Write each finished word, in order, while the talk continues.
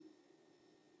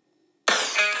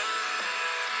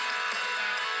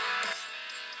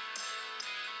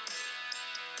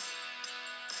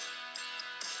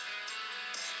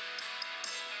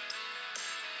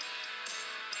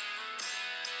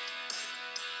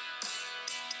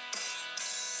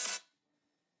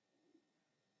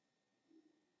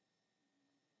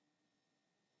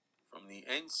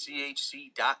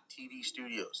WNCHC.TV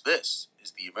studios. This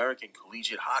is the American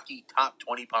Collegiate Hockey Top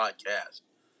 20 podcast,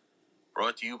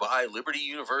 brought to you by Liberty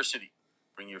University.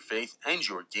 Bring your faith and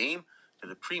your game to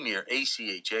the premier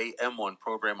ACHA M1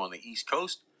 program on the East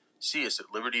Coast. See us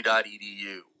at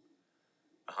liberty.edu.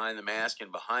 Behind the Mask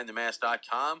and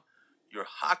BehindTheMask.com, your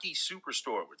hockey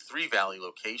superstore with 3 Valley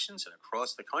locations and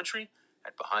across the country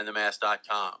at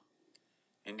BehindTheMask.com.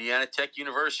 Indiana Tech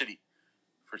University.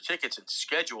 For tickets and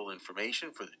schedule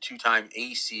information for the 2-time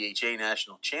ACHA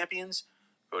National Champions,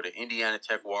 go to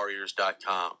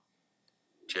IndianaTechWarriors.com.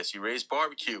 Jesse Ray's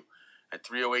Barbecue at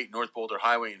 308 North Boulder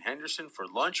Highway in Henderson for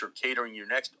lunch or catering your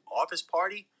next office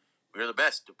party. We are the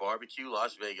best to barbecue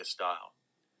Las Vegas style.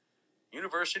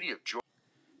 University of Georgia.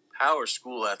 Power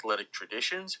school athletic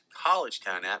traditions, college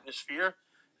town atmosphere,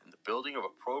 and the building of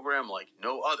a program like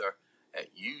no other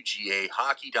at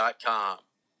UGAHockey.com.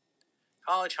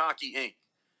 College Hockey Inc.,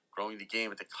 growing the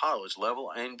game at the college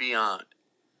level and beyond.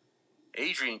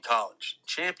 Adrian College,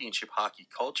 championship hockey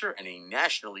culture and a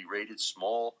nationally rated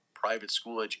small private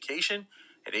school education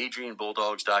at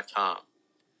AdrianBulldogs.com.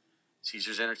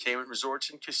 Caesars Entertainment Resorts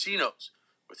and Casinos.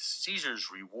 With Caesars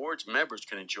Rewards, members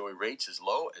can enjoy rates as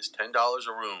low as $10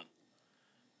 a room.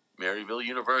 Maryville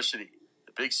University,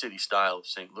 the big city style of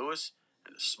St. Louis,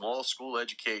 and a small school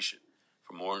education.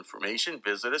 For more information,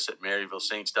 visit us at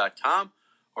MaryvilleSaints.com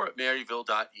or at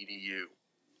maryville.edu.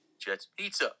 Jets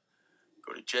Pizza.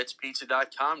 Go to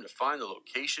jetspizza.com to find the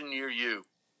location near you.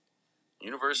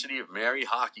 University of Mary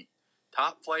Hockey.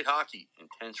 Top flight hockey,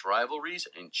 intense rivalries,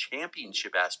 and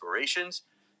championship aspirations.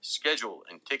 Schedule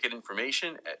and ticket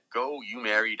information at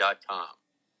goumary.com.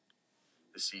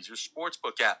 The Caesars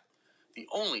Sportsbook app. The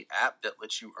only app that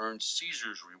lets you earn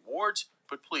Caesars rewards,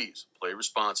 but please play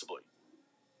responsibly.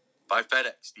 By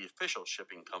FedEx, the official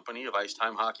shipping company of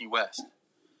Icetime Hockey West.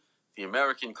 The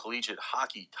American Collegiate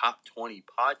Hockey Top 20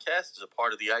 podcast is a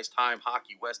part of the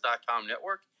IcetimeHockeyWest.com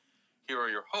network. Here are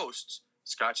your hosts,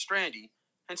 Scott Strandy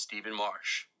and Stephen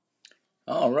Marsh.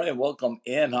 All right, welcome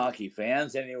in, hockey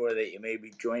fans, anywhere that you may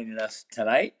be joining us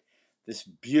tonight. This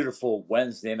beautiful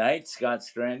Wednesday night, Scott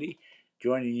Strandy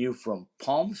joining you from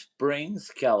Palm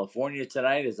Springs, California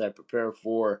tonight as I prepare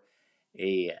for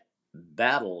a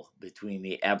battle between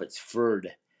the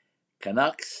Abbotsford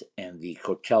Canucks and the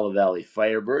Coachella Valley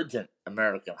Firebirds in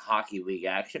American Hockey League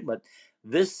action. But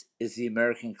this is the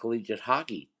American Collegiate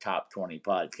Hockey Top 20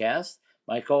 podcast.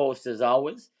 My co-host, as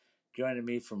always, joining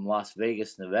me from Las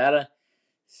Vegas, Nevada,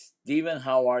 Stephen.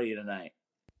 How are you tonight?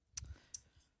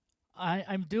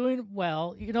 I'm doing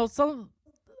well. You know,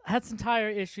 I had some tire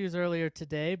issues earlier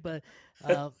today, but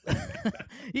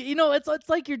it's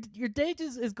like your day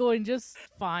is going just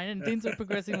fine and things are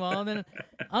progressing well, and then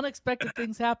unexpected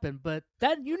things happen. But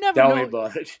that you never Tell know. me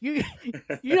about it. You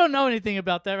don't know anything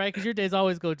about that, right? Because your days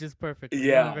always go just perfect.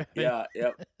 Yeah,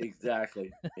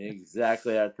 exactly.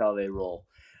 That's how they roll.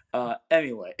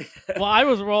 Anyway. Well, I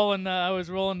was rolling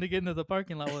to get into the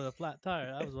parking lot with a flat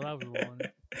tire. That was what I was rolling.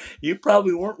 You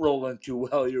probably weren't rolling too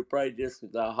well. You were probably just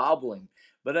hobbling.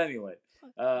 But anyway,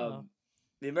 the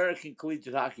American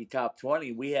Collegiate Hockey Top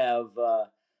 20, we have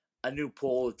a new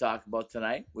poll to talk about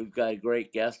tonight. We've got a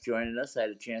great guest joining us. I had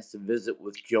a chance to visit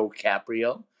with Joe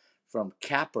Caprio from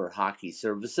Capper Hockey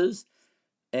Services.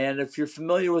 And if you're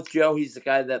familiar with Joe, he's the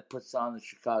guy that puts on the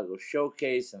Chicago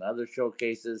Showcase and other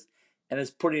showcases and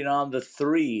is putting on the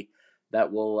 3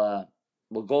 that will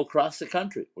go across the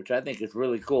country, which I think is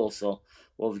really cool. So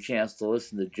we'll have a chance to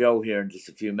listen to Joe here in just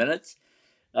a few minutes.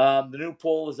 The new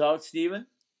poll is out, Stephen.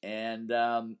 And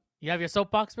you have your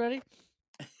soapbox ready?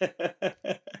 I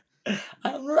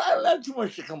don't have too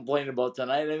much to complain about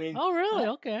tonight. I mean, oh, really?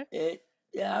 Okay.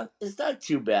 It's not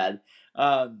too bad.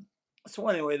 So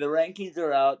anyway, the rankings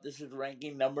are out. This is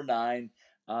ranking number 9.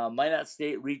 Minot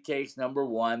State retakes number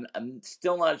 1. I'm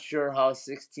still not sure how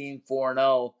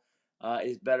 16-4-0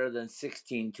 is better than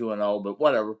 16-2-0, but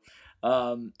whatever.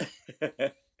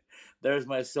 There's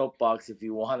my soapbox if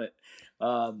you want it.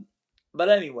 But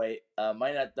anyway,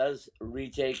 Minot does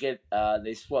retake it.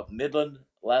 They swept Midland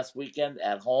last weekend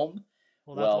at home.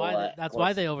 Well, that's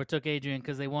why they overtook Adrian,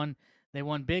 because they won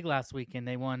big last weekend.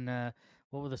 They won.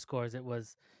 What were the scores? It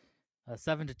was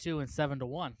 7-2 and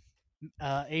 7-1.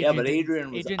 But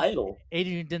Adrian was idle.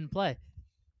 Adrian didn't play.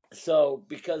 So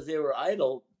because they were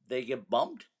idle, they get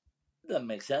bumped. Doesn't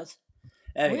make sense.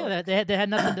 Anyway. Well, yeah, they had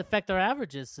nothing to affect their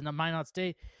averages. And the Minot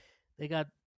State, they got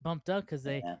bumped up because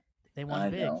they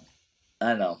won big.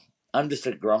 I know. I'm just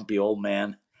a grumpy old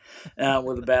man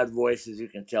with a bad voice, as you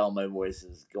can tell. My voice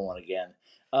is going again.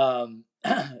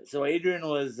 So Adrian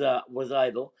was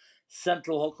idle.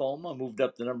 Central Oklahoma moved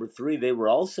up to number 3. They were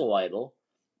also idle.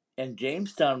 and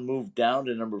Jamestown moved down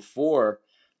to number 4.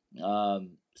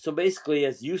 So basically,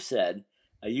 as you said,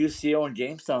 UCO and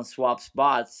Jamestown swapped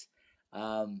spots.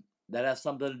 That has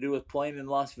something to do with playing in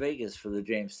Las Vegas for the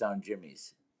Jamestown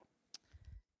Jimmies.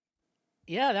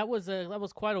 Yeah, that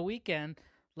was quite a weekend.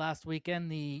 Last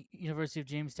weekend, the University of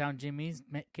Jamestown Jimmies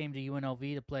came to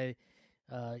UNLV to play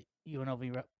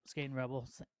UNLV Skating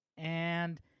Rebels,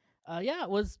 and yeah, it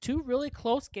was 2 really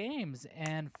close games.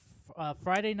 And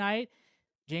Friday night,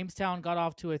 Jamestown got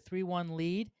off to a 3-1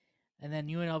 lead, and then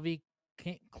UNLV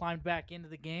climbed back into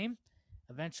the game,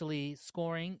 eventually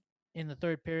scoring in the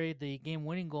third period the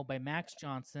game-winning goal by Max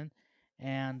Johnson,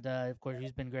 and of course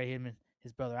he's been great. Him and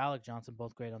his brother Alec Johnson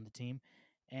both great on the team,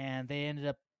 and they ended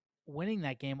up winning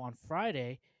that game on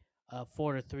Friday,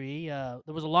 4-3.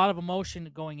 There was a lot of emotion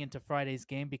going into Friday's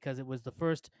game because it was the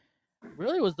first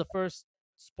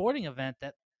sporting event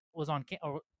that was not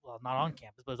on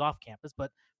campus, but it was off campus,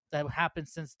 but that happened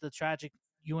since the tragic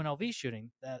UNLV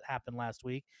shooting that happened last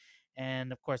week.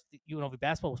 And of course, the UNLV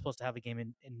basketball was supposed to have a game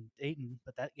in Dayton,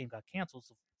 but that game got canceled.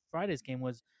 So Friday's game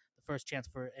was the first chance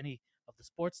for any of the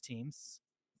sports teams,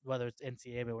 whether it's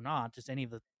NCAA or not, just any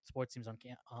of the sports teams on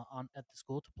at the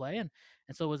school to play. And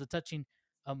so it was a touching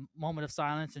moment of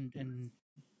silence and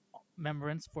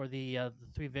remembrance for the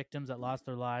 3 victims that lost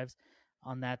their lives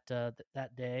on that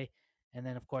day, and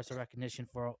then of course a recognition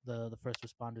for the first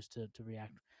responders to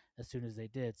react as soon as they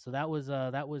did. So that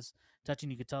was touching.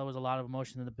 You could tell there was a lot of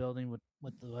emotion in the building with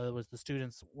whether it was the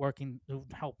students working who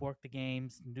helped work the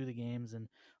games and do the games, and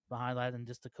the highlight, and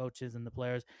just the coaches and the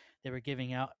players. They were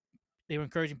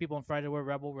encouraging people on Friday to wear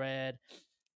Rebel Red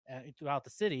throughout the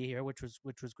city here, which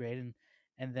was great,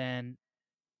 and then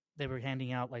they were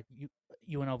handing out like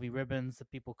UNLV ribbons that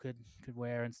people could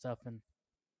wear and stuff, and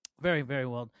very very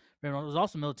well. Very well. It was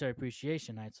also Military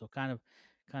Appreciation Night, so kind of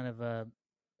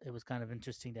it was kind of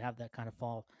interesting to have that kind of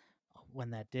fall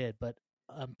when that did. But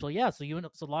so yeah, so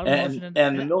so a lot of emotion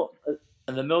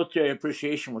And the military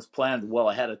appreciation was planned well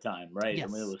ahead of time, right? Yes.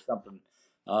 I mean, it was something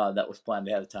that was planned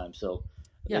ahead of time, so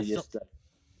yeah, they just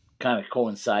kind of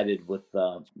coincided with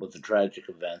the tragic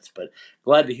events. But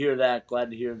glad to hear that.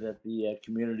 Glad to hear that the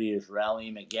community is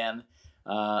rallying again.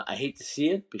 I hate to see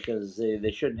it because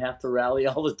they shouldn't have to rally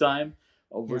all the time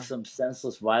over some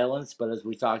senseless violence. But as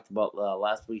we talked about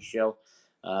last week's show,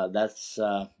 that's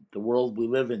the world we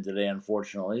live in today,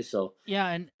 unfortunately. So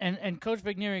yeah, and Coach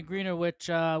Vigneri Greener, which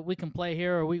we can play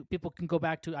here, or people can go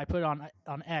back to. I put it on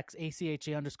X,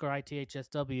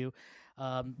 ACHA_ITHSW,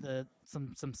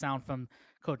 some sound from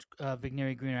Coach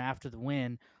Vigneri Greener after the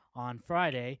win on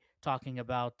Friday, talking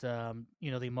about the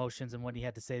emotions and what he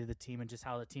had to say to the team, and just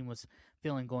how the team was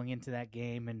feeling going into that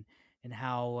game, and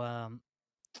how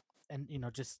and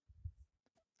just.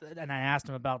 And I asked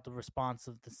him about the response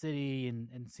of the city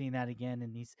and seeing that again,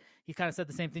 and he kind of said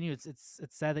the same thing. It's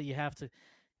sad that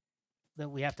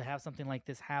we have to have something like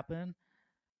this happen,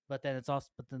 but then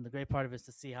the great part of it is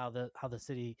to see how the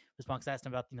city responds. I asked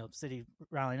him about the city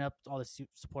rallying up, all the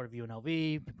support of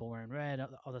UNLV, people wearing red,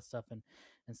 all that stuff and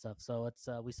stuff. So it's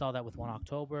we saw that with 1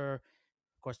 October.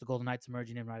 Of course, the Golden Knights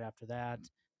emerging in right after that,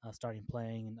 starting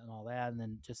playing and all that, and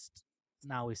then just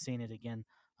now we've seen it again,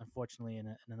 unfortunately,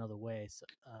 in another way. So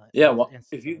yeah, well,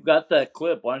 if you've got that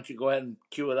clip, why don't you go ahead and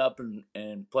cue it up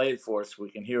and play it for us so we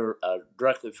can hear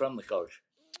directly from the coach.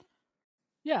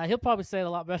 Yeah, he'll probably say it a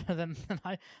lot better than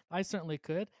I certainly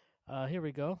could. Here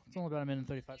we go. It's only about a minute and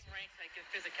 35 seconds. Ranked, like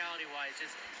physicality-wise,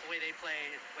 just the way they play,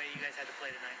 the way you guys had to play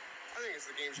tonight. I think it's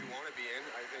the games you want to be in.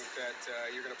 I think that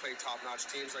you're going to play top-notch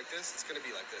teams like this. It's going to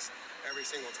be like this every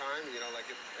single time. Like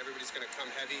everybody's going to come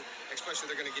heavy, especially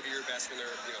they're going to give you your best when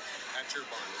they're, at your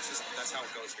barn. That's how it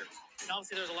goes here. And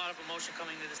obviously, there's a lot of emotion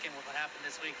coming into this game with what happened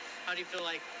this week. How do you feel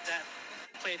like that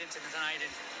played into tonight, and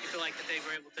you feel like that they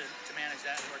were able to manage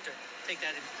that or to take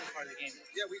that into part of the game?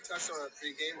 Yeah, we touched on it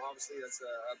pre-game. Obviously, that's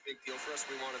a big deal for us.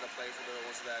 We wanted to play for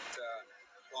those that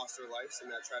lost their lives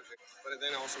in that tragic. But it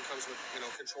then also comes with,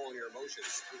 controlling your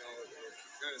emotions.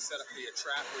 Kind of set up be a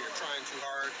trap where you're trying too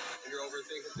hard and you're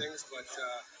overthinking things. But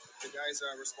the guys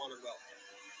responded well.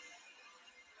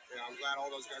 I'm glad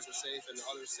all those guys are safe and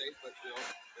others safe, but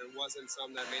there wasn't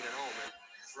some that made it home. And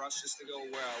for us just to go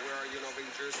wear our UNLV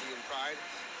jersey and pride,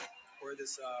 wear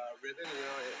this ribbon,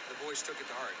 the boys took it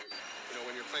to heart. And,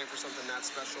 when you're playing for something that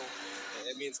special,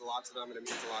 it means a lot to them and it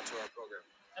means a lot to our program.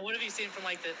 And what have you seen from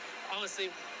obviously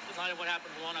a lot of what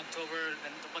happened in 1 October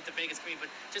and what the Vegas community,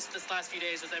 but just this last few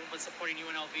days was everyone supporting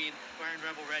UNLV and wearing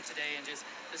Rebel Red today, and it's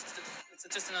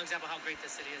just another example of how great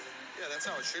this city is, isn't it? Yeah, that's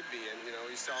how it should be. And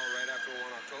we saw it right after 1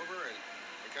 October, and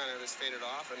it kind of just faded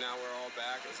off, and now we're all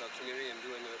back as a community and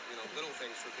doing the little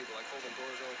things for people, like holding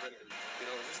doors open, and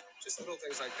just little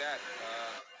things like that.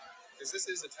 because this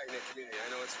is a tight knit community. I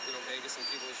know it's Vegas and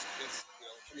people it's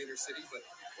commuter city, but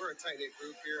we're a tight knit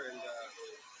group here, and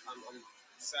I'm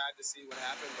sad to see what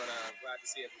happened, but glad to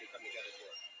see everybody come together for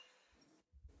it.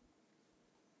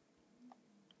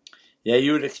 Yeah,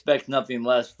 you would expect nothing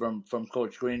less from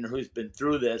Coach Greener, who's been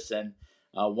through this, and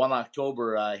 1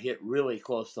 October hit really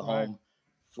close to home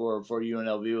for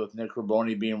UNLV, with Nick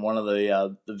Raboni being one of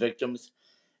the victims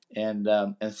and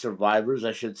survivors,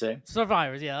 I should say.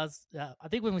 Survivors, yeah. I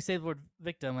think when we say the word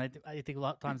victim, I think a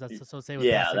lot of times that's associated with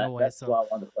Yeah, passing away. that's why I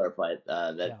wanted to clarify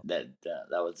that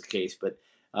was the case. But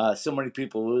so many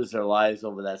people lose their lives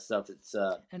over that stuff.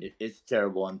 It's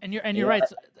terrible. And you're right.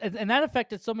 And that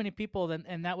affected so many people,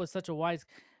 and that was such a wise.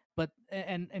 But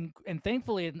and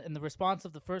thankfully, in the response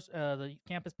of the first the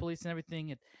campus police and everything,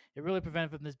 it really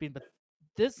prevented from this being. But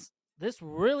this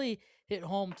really hit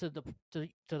home to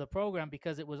the program,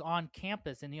 because it was on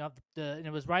campus, and and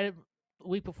it was right a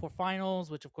week before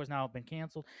finals, which of course now have been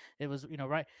canceled. It was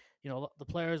right. The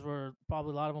players were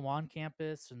probably a lot of them on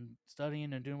campus and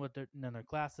studying and doing what they're in their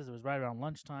classes. It was right around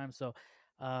lunchtime, so.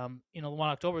 The 1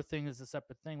 October thing is a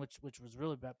separate thing, which was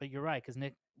really bad. But you're right, because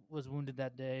Nick was wounded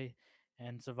that day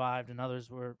and survived, and others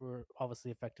were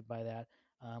obviously affected by that.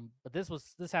 But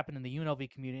this happened in the UNLV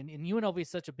community, and UNLV is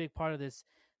such a big part of this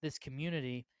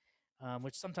community,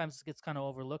 which sometimes gets kind of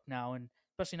overlooked now, and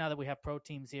especially now that we have pro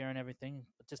teams here and everything,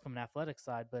 just from an athletic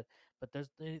side. But there's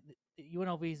the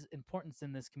UNLV's importance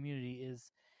in this community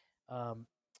is, I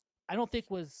don't think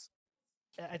was.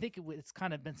 I think it's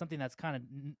kind of been something that's kind of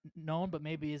known, but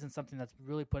maybe isn't something that's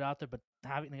really put out there. But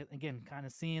having, again, kind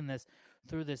of seeing this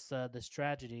through this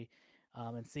tragedy,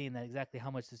 and seeing that exactly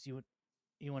how much this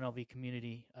UNLV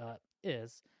community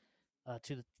is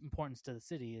to the importance to the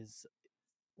city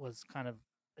was kind of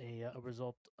a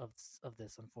result of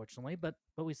this, unfortunately. But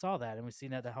we saw that, and we've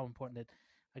seen that how important it,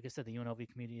 like I said, the UNLV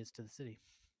community is to the city.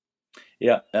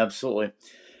 Yeah, absolutely.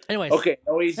 Anyways, okay,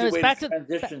 no easy way to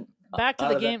transition. Back to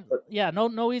the game.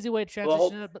 No easy way to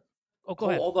transition. Go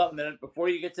ahead. Hold on a minute before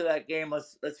you get to that game.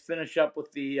 Let's finish up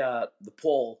with the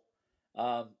poll.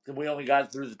 We only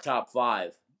got through the top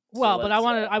 5. Well, but I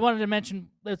wanted to mention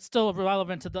it's still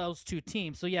relevant to those two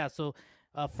teams. So yeah,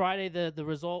 Friday the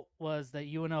result was that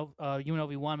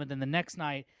UNLV won, but then the next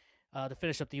night to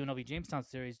finish up the UNLV Jamestown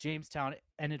series, Jamestown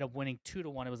ended up winning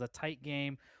 2-1. It was a tight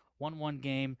game, 1-1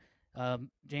 game.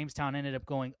 Jamestown ended up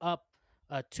going up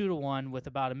 2-1 with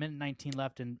about 1:19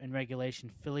 left in regulation.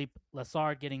 Philippe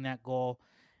Lassard getting that goal,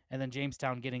 and then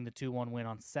Jamestown getting the 2-1 win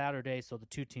on Saturday. So the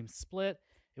two teams split.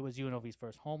 It was UNLV's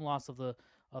first home loss of the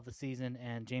season,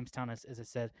 and Jamestown, as I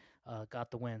said,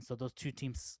 got the win. So those two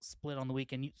teams split on the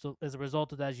weekend. So as a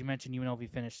result of that, as you mentioned, UNLV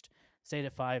finished state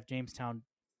at 5. Jamestown,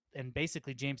 and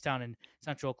basically Jamestown and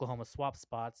Central Oklahoma swapped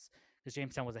spots, because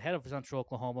Jamestown was ahead of Central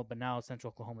Oklahoma, but now Central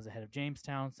Oklahoma is ahead of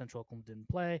Jamestown. Central Oklahoma didn't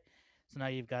play. So now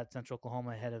you've got Central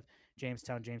Oklahoma ahead of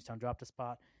Jamestown. Jamestown dropped a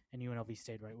spot, and UNLV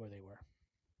stayed right where they were.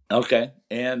 Okay,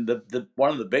 and the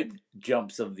one of the big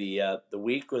jumps of the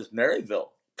week was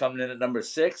Maryville coming in at number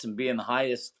 6 and being the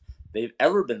highest they've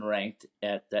ever been ranked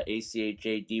at the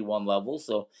ACHA D1 level.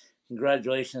 So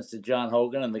congratulations to John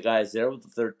Hogan and the guys there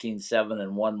with the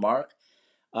 13-7-1 mark.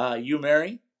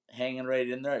 UMary hanging right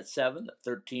in there at 7 at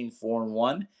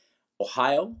 13-4-1.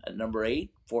 Ohio at number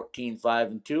 8,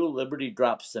 14-5-2. Liberty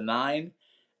drops to 9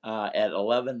 at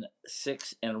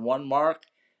 11-6-1 mark.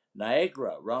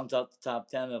 Niagara rounds out the top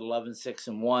 10 at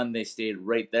 11-6-1. They stayed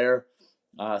right there.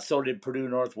 So did Purdue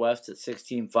Northwest at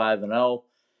 16-5-0.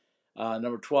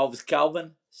 Number 12 is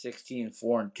Calvin,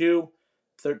 16-4-2.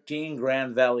 13,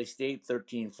 Grand Valley State,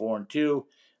 13-4-2.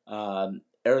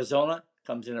 Arizona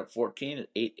comes in at 14 at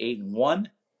 8-1.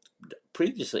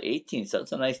 Previously 18, so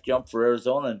that's a nice jump for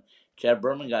Arizona. And Chad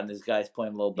Berman got his guys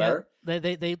playing a little better.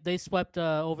 Yeah, they swept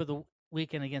over the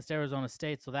weekend against Arizona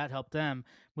State, so that helped them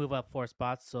move up 4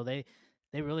 spots. So they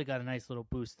really got a nice little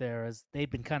boost there, as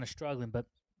they've been kind of struggling. But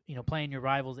playing your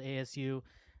rivals ASU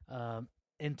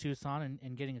in Tucson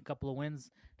and getting a couple of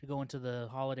wins to go into the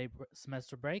holiday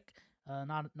semester break,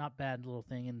 not bad little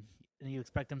thing. And you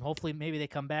expect them. Hopefully, maybe they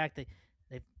come back. They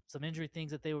some injury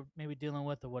things that they were maybe dealing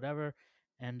with or whatever.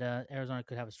 And Arizona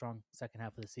could have a strong second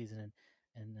half of the season and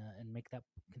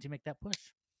continue to make that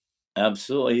push.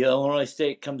 Absolutely. Illinois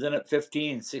State comes in at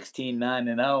 15,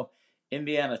 16-9-0.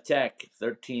 Indiana Tech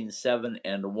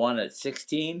 13-7-1 at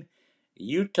 16.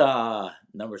 Utah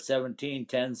number 17,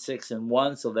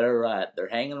 10-6-1. So they're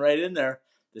hanging right in there.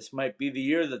 This might be the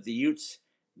year that the Utes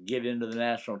get into the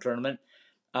national tournament.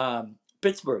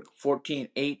 Pittsburgh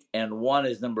 14-8-1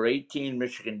 is number 18.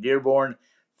 Michigan Dearborn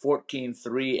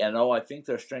 14-3-0. I think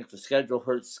their strength of schedule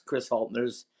hurts Chris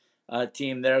Haltner's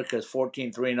team there, because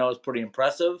 14-3-0 is pretty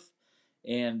impressive.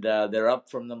 and they're up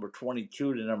from number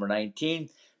 22 to number 19.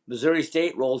 Missouri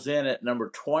State rolls in at number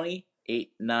 20,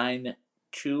 8-9-2,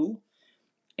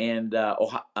 and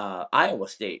Iowa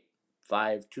State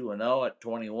 5-2-0 at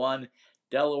 21.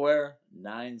 Delaware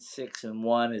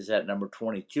 9-6-1 is at number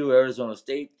 22. Arizona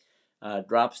State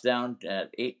drops down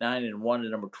at 8-9-1 to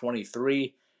number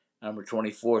 23. Number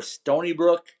 24 Stony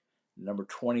Brook. Number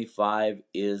 25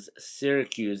 is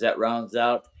Syracuse. That rounds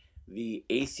out the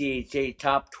ACHA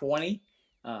top 20.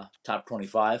 Top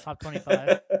 25. Top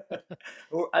 25.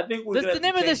 I think we're gonna The have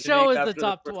name to of the change the name show is the after the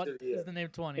top first 20. of the year. Is the name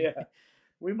 20. Yeah,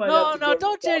 we might have No, to go to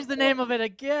don't the change top the name 20. of it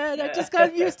again. I just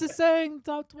got used to saying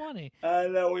top 20. I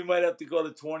know we might have to go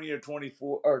to 20 or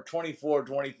 24 or 24 or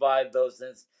 25 though,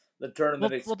 since the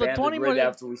tournament The expanded 20 right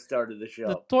after we started the the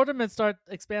show. tournament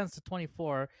expands to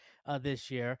 24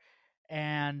 this year,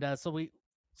 and so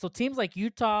teams like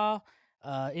Utah,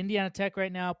 Indiana Tech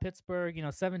right now, Pittsburgh,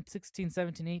 16,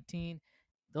 17, 18,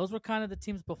 those were kind of the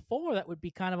teams before that would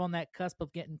be kind of on that cusp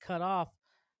of getting cut off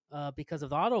because of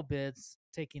the auto bids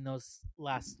taking those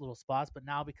last little spots. But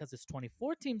now because it's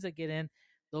 24 teams that get in,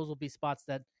 those will be spots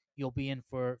that you'll be in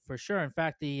for sure. In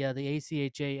fact, the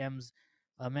ACHAM's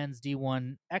men's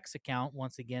D1 X account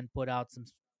once again put out some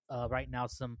right now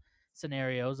some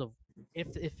scenarios of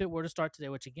if it were to start today,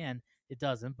 which again it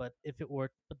doesn't, but if it were,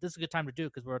 but this is a good time to do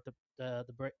because we're at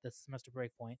the semester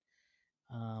break point,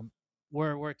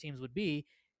 where teams would be,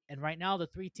 and right now the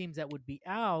three teams that would be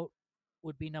out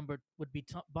would be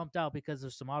bumped out because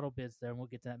there's some auto bids there, and we'll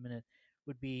get to that in a minute.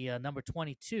 Would be number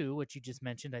 22, which you just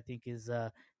mentioned, I think is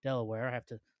Delaware. I have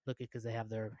to look at because they have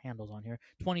their handles on here.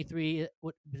 23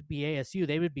 would be ASU;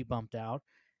 they would be bumped out,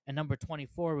 and number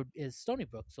 24 is Stony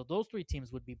Brook. So those three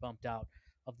teams would be bumped out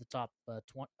of the top of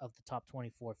the top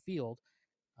 24 field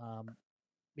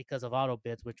because of auto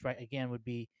bids, which right again would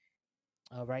be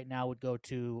right now would go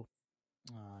to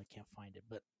I can't find it,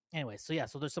 but anyway, so yeah,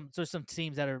 so there's some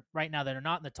teams that are right now that are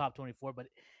not in the top 24, but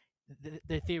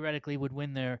they theoretically would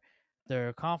win their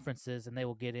conferences and they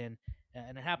will get in,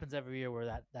 and it happens every year where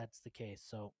that's the case.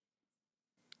 So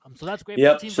that's great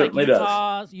for teams like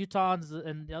Utah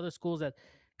and the other schools that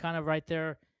kind of right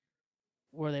there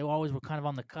where they always were kind of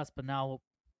on the cusp, but now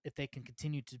if they can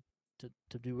continue to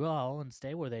do well and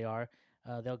stay where they are,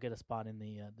 they'll get a spot in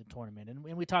the tournament. And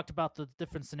we talked about the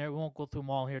different scenarios. We won't go through them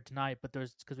all here tonight, but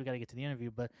there's because we got to get to the interview.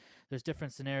 But there's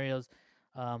different scenarios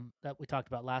that we talked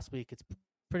about last week. It's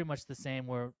pretty much the same.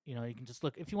 Where you can just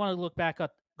look if you want to look back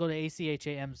up, go to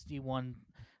ACHAM's D1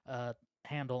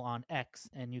 handle on X,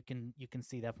 and you can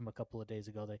see that from a couple of days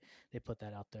ago. They put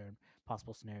that out there in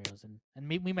possible scenarios, and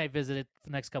we might visit it for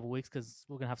the next couple of weeks because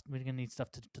we're gonna need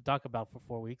stuff to talk about for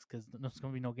 4 weeks because there's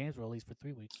gonna be no games for at least for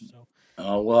 3 weeks. So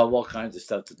we'll have all kinds of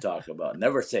stuff to talk about.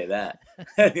 Never say that.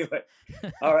 Anyway,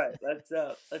 all right, let's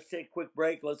take a quick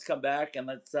break. Let's come back and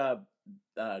let's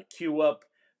cue up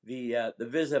the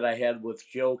visit I had with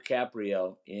Joe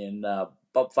Caprio in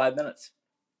about 5 minutes.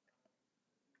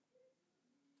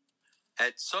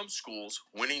 At some schools,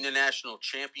 winning the national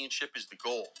championship is the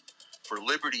goal. For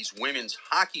Liberty's women's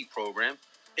hockey program,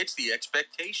 it's the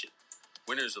expectation.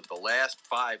 Winners of the last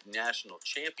 5 national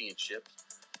championships,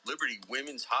 Liberty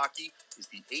Women's Hockey is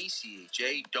the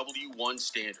ACHA W1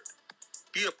 standard.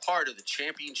 Be a part of the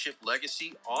championship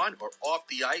legacy on or off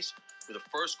the ice with a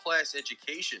first-class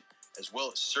education, as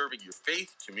well as serving your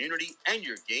faith, community, and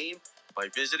your game by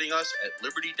visiting us at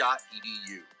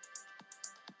liberty.edu.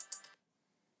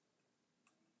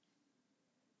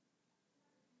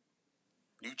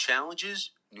 New challenges,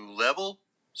 new level,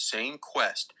 same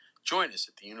quest. Join us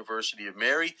at the University of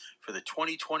Mary for the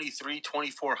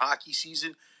 2023-24 hockey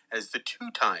season as the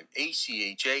two-time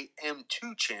ACHA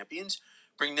M2 champions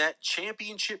bring that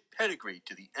championship pedigree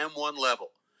to the M1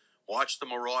 level. Watch the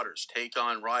Marauders take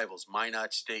on rivals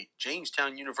Minot State,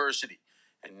 Jamestown University,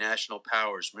 and national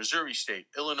powers Missouri State,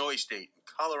 Illinois State, and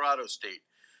Colorado State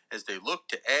as they look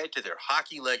to add to their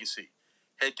hockey legacy.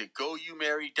 Head to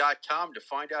goumary.com to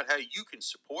find out how you can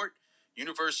support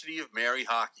University of Mary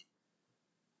Hockey.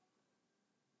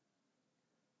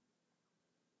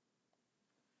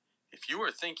 If you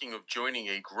are thinking of joining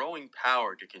a growing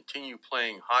power to continue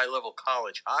playing high-level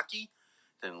college hockey,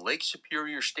 then Lake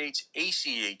Superior State's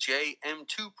ACHA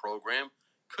M2 program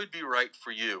could be right for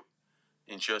you.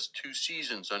 In just 2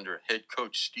 seasons under head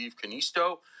coach Steve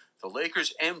Canisto, the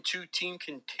Lakers M2 team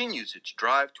continues its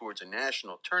drive towards a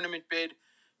national tournament bid,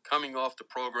 coming off the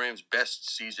program's best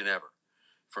season ever.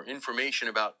 For information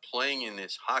about playing in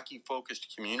this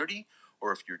hockey-focused community,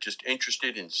 or if you're just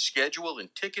interested in schedule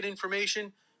and ticket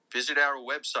information, visit our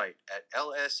website at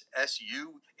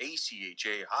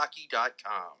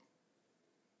lssuachahockey.com.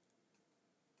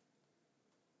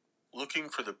 Looking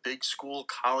for the big school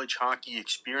college hockey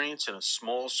experience in a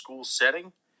small school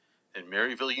setting? Then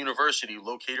Maryville University,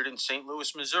 located in St.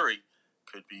 Louis, Missouri,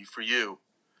 could be for you.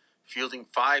 Fielding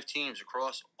 5 teams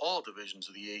across all divisions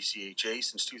of the ACHA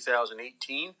since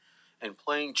 2018 and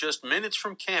playing just minutes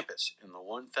from campus in the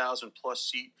 1,000-plus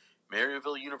seat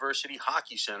Maryville University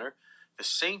Hockey Center, the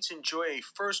Saints enjoy a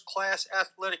first-class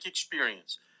athletic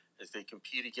experience as they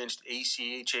compete against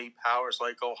ACHA powers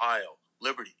like Ohio,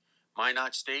 Liberty,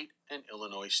 Minot State, and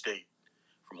Illinois State.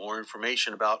 For more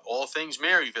information about all things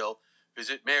Maryville,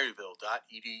 visit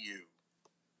maryville.edu.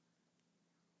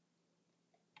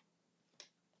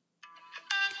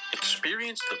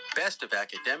 Experience the best of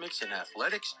academics and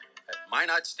athletics at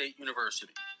Minot State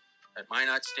University. At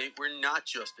Minot State, we're not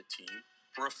just a team,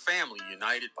 we're a family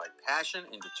united by passion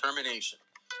and determination.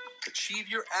 Achieve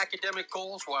your academic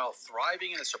goals while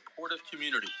thriving in a supportive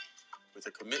community. With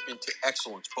a commitment to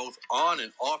excellence both on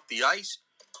and off the ice,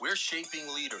 we're shaping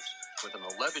leaders. With an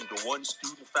 11-to-1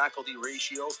 student-faculty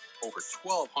ratio, over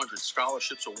 1,200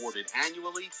 scholarships awarded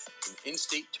annually, and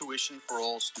in-state tuition for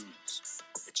all students.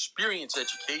 Experience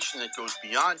education that goes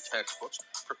beyond textbooks,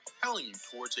 propelling you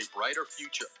towards a brighter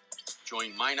future.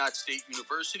 Join Minot State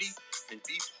University and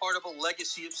be part of a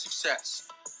legacy of success.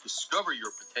 Discover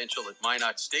your potential at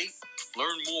Minot State.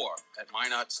 Learn more at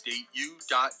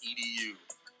minotstateu.edu.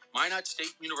 Minot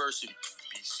State University.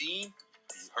 Be seen,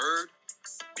 be heard,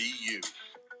 be you.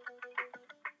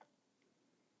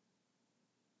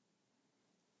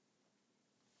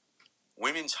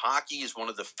 Women's hockey is one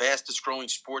of the fastest growing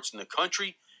sports in the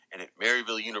country, and at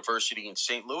Maryville University in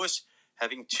St. Louis,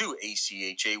 having 2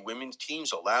 ACHA women's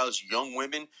teams allows young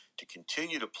women to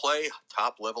continue to play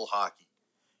top-level hockey.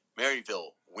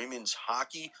 Maryville women's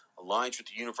hockey aligns with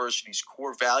the university's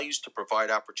core values to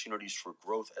provide opportunities for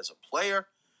growth as a player,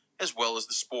 as well as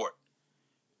the sport.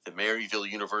 The Maryville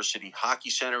University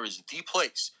Hockey Center is the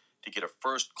place to get a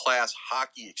first-class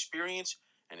hockey experience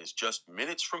and is just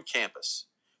minutes from campus.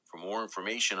 For more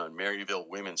information on Maryville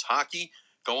women's hockey,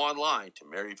 go online to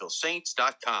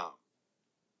maryvillesaints.com.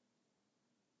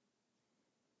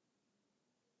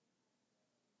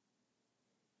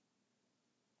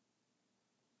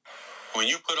 When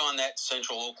you put on that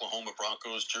Central Oklahoma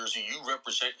Broncos jersey, you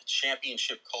represent a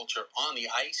championship culture on the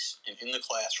ice and in the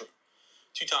classroom.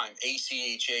 2-time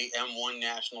ACHA M1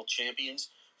 national champions,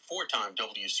 4-time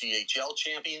WCHL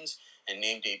champions, and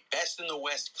named a Best in the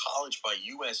West college by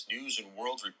U.S. News and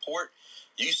World Report,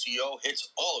 UCO hits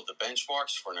all of the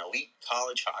benchmarks for an elite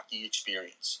college hockey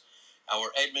experience.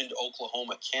 Our Edmond,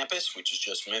 Oklahoma campus, which is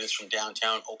just minutes from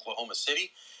downtown Oklahoma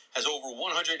City, has over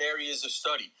 100 areas of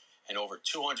study and over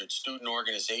 200 student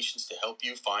organizations to help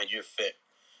you find your fit.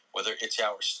 Whether it's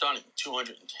our stunning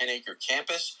 210-acre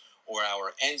campus or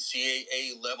our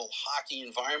NCAA level hockey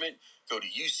environment, go to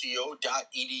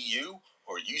uco.edu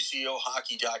or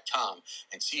ucohockey.com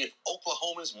and see if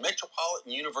Oklahoma's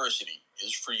Metropolitan University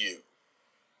is for you.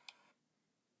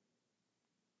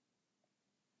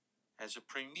 As a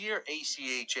premier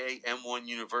ACHA M1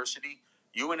 university,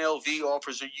 UNLV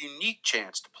offers a unique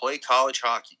chance to play college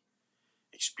hockey.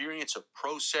 Experience a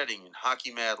pro setting in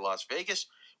Hockey Mad Las Vegas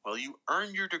while you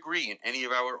earn your degree in any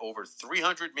of our over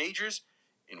 300 majors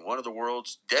in one of the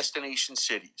world's destination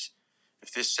cities.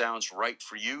 If this sounds right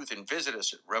for you, then visit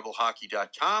us at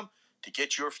rebelhockey.com to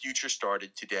get your future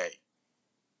started today.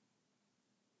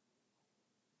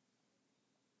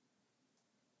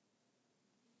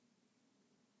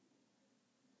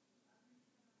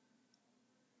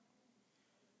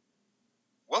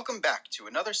 Welcome back to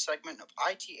another segment of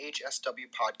ITHSW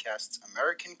Podcast's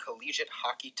American Collegiate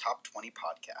Hockey Top 20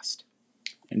 Podcast.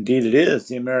 Indeed it is,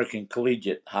 the American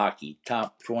Collegiate Hockey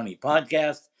Top 20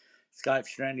 Podcast. Scott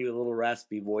Strandy with a little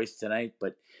raspy voice tonight,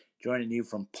 but joining you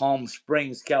from Palm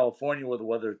Springs, California, where the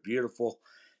weather is beautiful.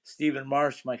 Stephen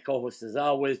Marsh, my co-host as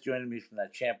always, joining me from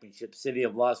that championship city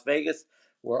of Las Vegas,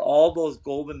 where all those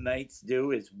Golden Knights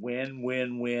do is win,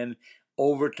 win, win.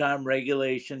 Overtime,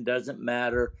 regulation, doesn't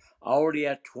matter. Already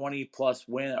at 20-plus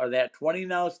win. Are they at 20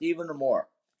 now, Stephen, or more?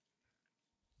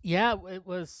 Yeah, it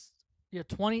was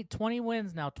 20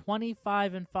 wins now,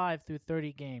 25-5 through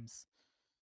 30 games.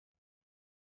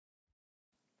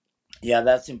 Yeah,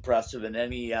 that's impressive in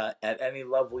any at any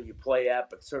level you play at,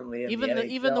 but certainly in Even the the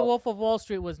NHL. even the Wolf of Wall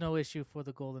Street was no issue for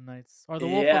the Golden Knights, or the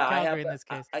Wolf of Calgary in this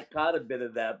case. I caught a bit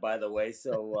of that, by the way,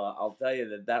 so I'll tell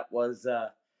you that was.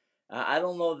 I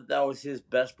don't know that was his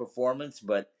best performance,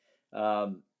 but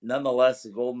nonetheless, the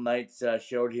Golden Knights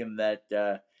showed him that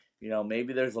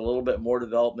maybe there's a little bit more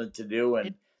development to do,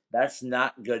 and That's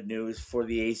not good news for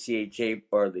the ACHA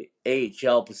or the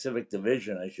AHL Pacific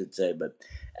Division, I should say. But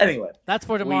anyway, That's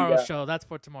for we tomorrow's show. That's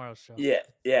for tomorrow's show.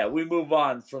 yeah, we move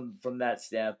on from that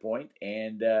standpoint,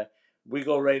 and we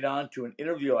go right on to an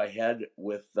interview I had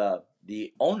with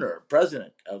the owner,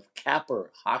 president of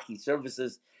Capper Hockey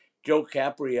Services, Joe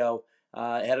Caprio.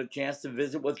 Had a chance to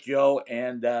visit with Joe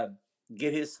and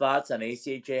get his thoughts on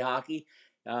ACHA hockey.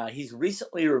 He's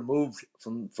recently removed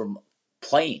from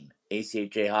playing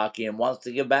ACHA hockey and wants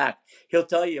to get back. He'll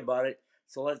tell you about it.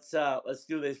 So let's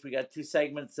do this. We got 2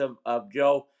 segments of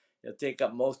Joe. He'll take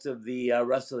up most of the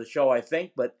rest of the show, I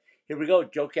think. But here we go,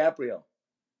 Joe Caprio.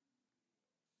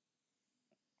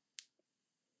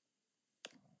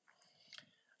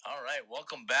 All right,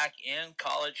 welcome back in,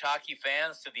 college hockey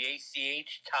fans, to the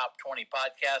ACH Top 20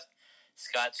 podcast.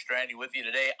 Scott Strandy with you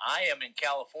today. I am in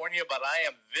California, but I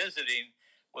am visiting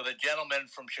with a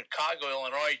gentleman from Chicago,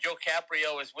 Illinois. Joe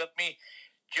Caprio is with me.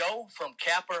 Joe from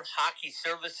Capper Hockey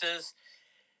Services.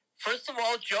 First of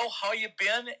all, Joe, how you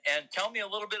been? And tell me a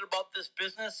little bit about this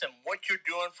business and what you're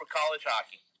doing for college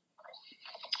hockey.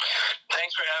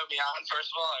 Thanks for having me on. First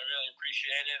of all, I really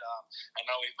appreciate it. I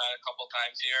know we've met a couple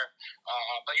times here,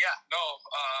 but yeah, no.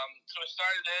 So I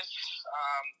started this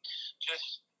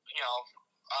just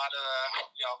out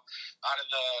of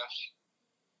the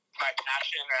my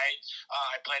passion, right?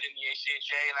 I played in the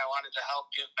ACHA, and I wanted to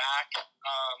help give back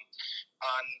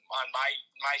on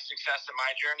my success and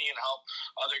my journey, and help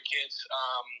other kids,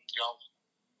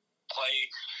 play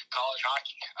college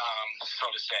hockey,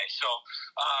 so to say. So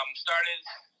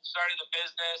started the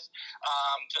business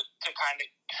to kind of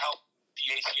help the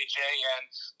ACHA and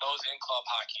those in club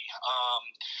hockey,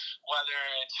 whether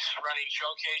it's running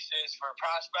showcases for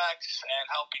prospects and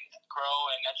helping grow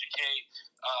and educate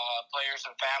players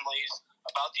and families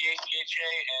about the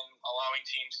ACHA, and allowing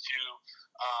teams to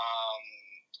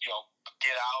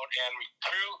get out and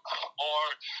recruit, or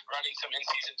running some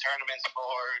in-season tournaments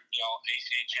for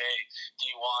ACHA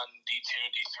D1, D2,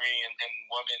 D3, and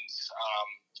women's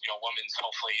women's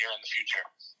hopefully here in the future.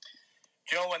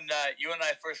 Joe, when you and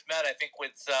I first met, I think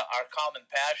with our common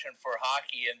passion for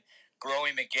hockey and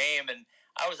growing the game, and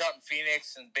I was out in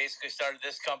Phoenix and basically started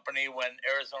this company when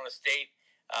Arizona State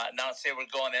announced they were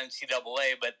going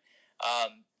NCAA, but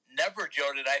never,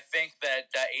 Joe, did I think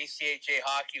that ACHA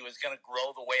hockey was going to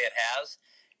grow the way it has.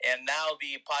 And now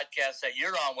the podcast that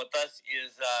you're on with us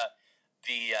is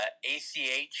the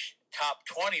ACH Top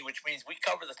 20, which means we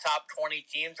cover the top 20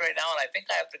 teams right now. And I think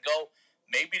I have to go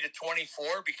maybe to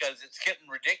 24 because it's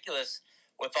getting ridiculous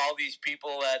with all these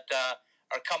people that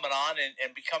are coming on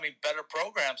and becoming better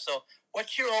programs. So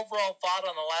what's your overall thought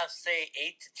on the last, say,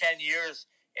 8 to 10 years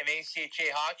in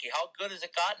ACHA hockey? How good has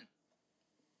it gotten?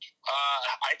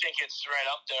 I think it's right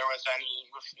up there with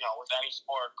any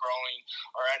sport growing,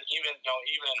 or even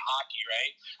in hockey,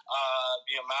 right?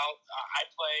 The amount I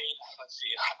played. Let's see.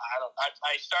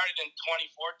 I started in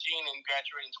 2014 and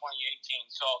graduated in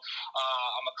 2018. So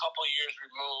I'm a couple of years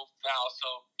removed now. So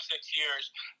 6 years.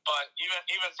 But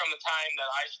even from the time that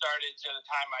I started to the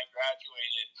time I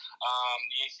graduated,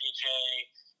 the ACHA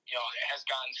has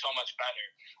gotten so much better.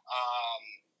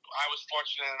 I was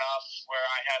fortunate enough where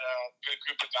I had a good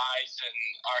group of guys, and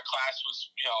our class was,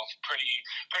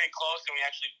 pretty close, and we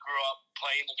actually grew up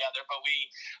playing together. But we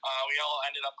all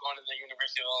ended up going to the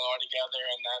University of Illinois together,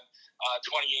 and then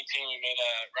 2018 we made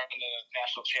a run to the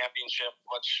national championship,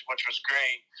 which was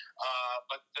great.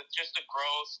 But just the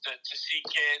growth to see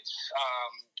kids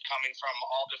coming from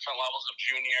all different levels of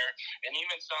junior, and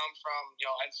even some from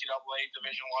NCAA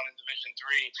Division I and Division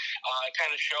III, it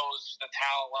kind of shows the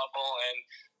talent level and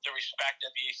the respect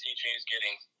that the ACHA is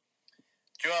getting.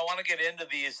 Joe, I want to get into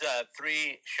these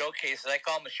 3 showcases. I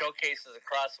call them the showcases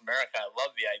across America. I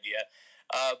love the idea.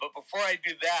 But before I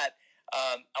do that,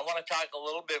 I want to talk a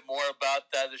little bit more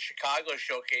about the Chicago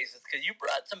showcases, because you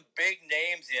brought some big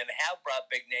names in, have brought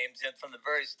big names in from the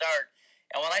very start.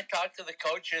 And when I talk to the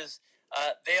coaches,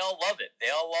 they all love it. They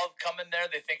all love coming there.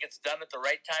 They think it's done at the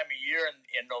right time of year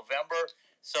in November.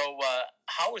 So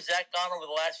how has that gone over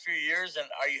the last few years, and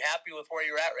are you happy with where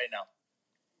you're at right now?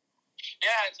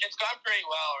 Yeah, it's gone pretty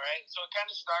well, right? So it kind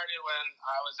of started when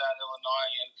I was at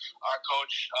Illinois, and our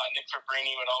coach, Nick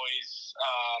Fabrini, would always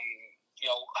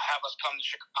have us come to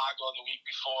Chicago the week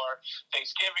before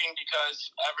Thanksgiving,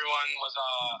 because everyone was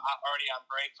already on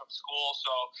break from school,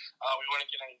 so we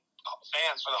wouldn't get any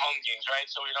fans for the home games, right?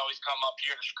 So we'd always come up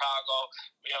here to Chicago.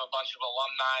 We have a bunch of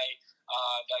alumni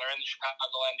that are in the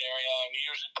Chicagoland area, and we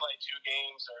usually play 2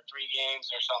 games or 3 games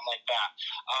or something like that.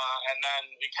 And then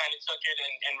we kind of took it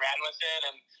and ran with it,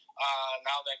 and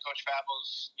now that Coach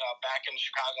Fable's back in the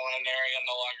Chicagoland area and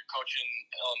no longer coaching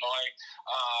Illinois,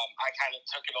 I kind of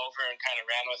took it over and kind of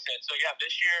ran with it. So yeah,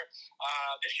 this year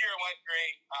it went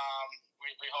great.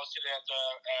 We hosted it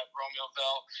at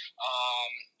Romeoville.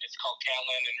 It's called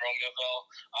Canlan in Romeoville.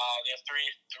 They have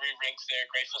three rinks there,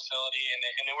 great facility,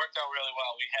 and it worked out really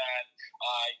well. We had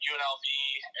UNLV,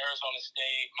 Arizona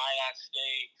State, Minot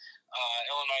State,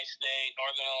 Illinois State,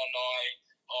 Northern Illinois,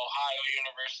 Ohio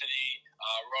University,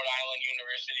 Rhode Island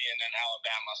University, and then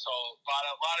Alabama. So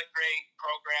a lot of great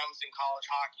programs in college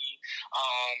hockey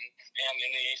and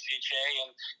in the ACHA,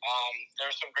 and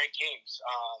there were some great games.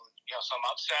 Some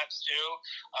upsets too,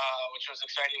 which was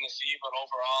exciting to see. But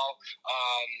overall,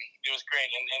 it was great,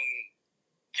 and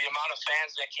the amount of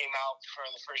fans that came out for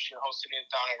the first year hosting it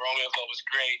down in Romeoville was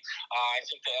great. I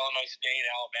think the Illinois State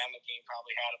Alabama game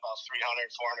probably had about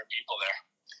 300, 400 people there.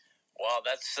 Wow,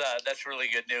 that's really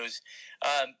good news.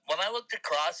 When I looked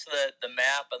across the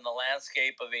map and the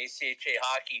landscape of ACHA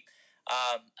hockey,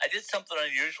 I did something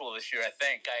unusual this year. I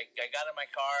think I got in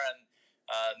my car in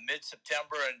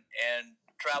mid-September and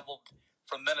traveled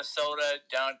from Minnesota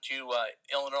down to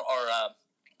Illinois, or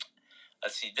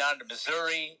down to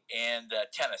Missouri and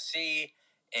Tennessee,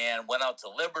 and went out to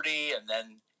Liberty, and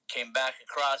then came back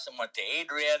across and went to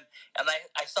Adrian. And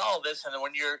I saw all this, and then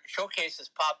when your showcases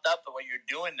popped up and what you're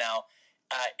doing now,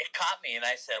 it caught me, and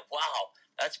I said, wow,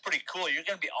 that's pretty cool. You're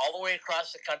going to be all the way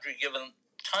across the country giving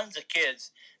tons of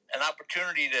kids an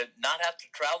opportunity to not have to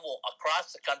travel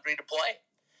across the country to play.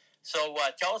 So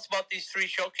tell us about these three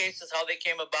showcases, how they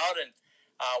came about, and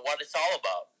what it's all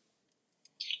about.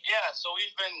 Yeah, so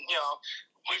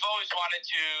we've always wanted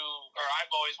to, or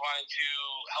I've always wanted to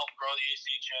help grow the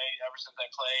ACHA ever since I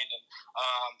played, and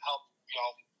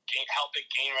help it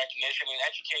gain recognition and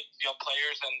educate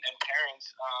players and parents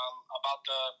about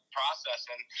the process,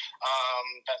 and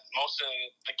that most of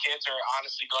the kids are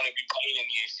honestly going to be playing in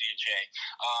the ACHA.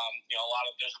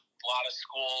 There's a lot of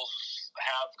schools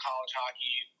have college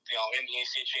hockey in the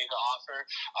ACHA to offer,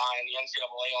 and the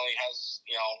NCAA only has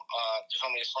there's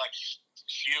only a select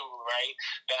few, right,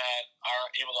 that are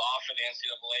able to offer the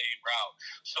NCAA route.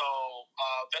 So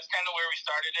that's kind of where we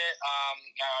started it.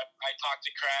 I talked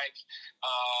to Craig,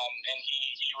 and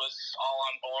he was all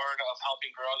on board of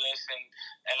helping grow this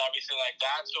and everything like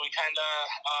that. So we kind of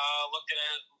looked at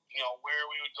it, where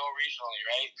we would go regionally,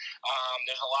 right?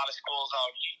 There's a lot of schools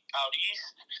out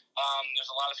east.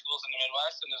 There's a lot of schools in the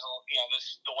Midwest, and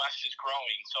the West is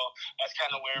growing. So that's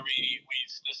kind of where we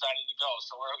decided to go.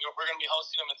 So we're going to be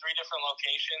hosting them in 3 different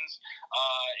locations,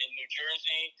 in New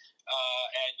Jersey,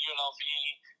 at UNLV,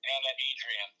 and at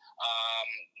Adrian.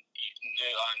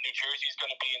 New Jersey is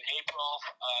going to be in April.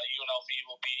 UNLV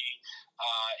will be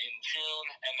in June,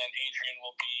 and then Adrian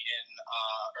will be in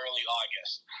early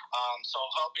August. So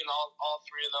helping all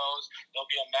 3 of those, there'll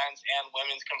be a men's and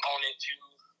women's component to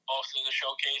both of the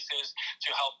showcases to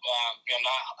help,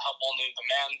 not help only the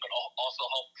men, but also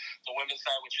help the women's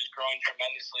side, which is growing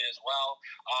tremendously as well,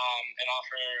 and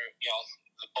offer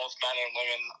both men and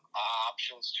women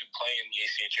options to play in the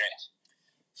ACHA.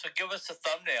 So give us a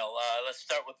thumbnail. Let's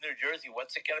start with New Jersey.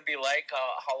 What's it going to be like?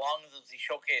 How long does the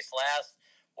showcase last?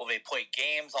 Will they play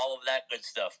games? All of that good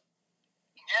stuff.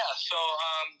 Yeah, so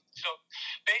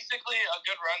basically a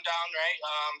good rundown, right?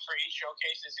 For each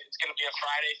showcase it's going to be a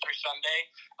Friday through Sunday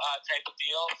type of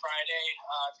deal. Friday,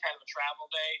 it's kind of a travel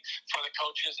day for the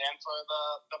coaches and for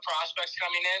the prospects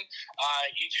coming in.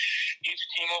 Each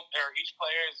team or each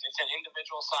player, it's an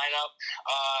individual sign up,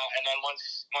 and then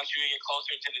once you get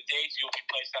closer to the dates, you'll be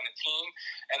placed on a team,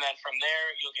 and then from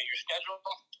there you'll get your schedule.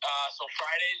 So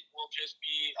Friday will just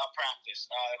be a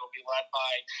practice. It'll be led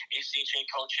by ACHA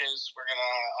coaches. We're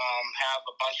gonna have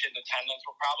a bunch in attendance.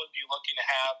 We'll probably be looking to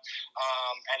have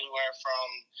anywhere from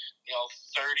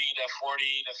 30 to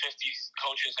 40 to 50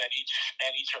 coaches at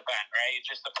each event, right? It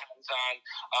just depends on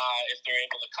if they're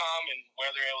able to come and where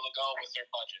they're able to go with their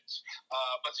budgets.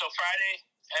 But so Friday,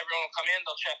 everyone will come in,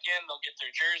 they'll check in, they'll get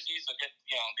their jerseys, they'll get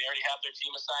they already have their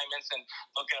team assignments, and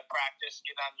they'll get a practice,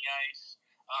 get on the ice,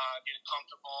 get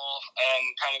comfortable, and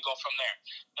kind of go from there.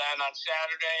 Then on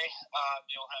Saturday,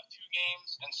 they'll have 2 games,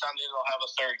 and Sunday they'll have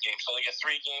a 3rd game. So they get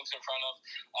 3 games in front of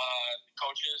the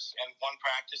coaches and 1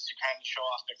 practice to kind of show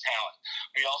off their talent.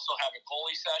 We also have a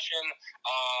goalie session,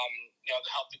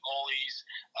 to help the goalies,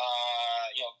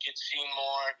 get seen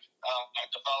more,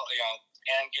 develop,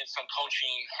 and get some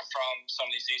coaching from some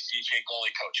of these ACHA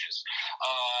goalie coaches.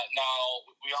 Now,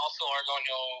 we also are going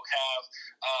to have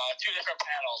 2 different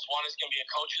panels. One is going to be a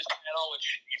coaches panel, which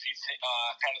if you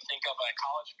kind of think of a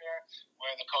college fair,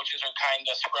 where the coaches are kind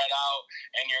of spread out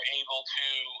and you're able to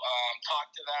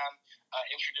talk to them,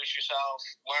 introduce yourself, yourself,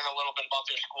 learn a little bit about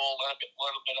their school,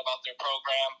 little bit about their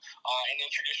program, and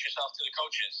introduce yourself to the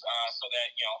coaches so that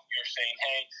you're saying,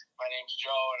 hey, my name's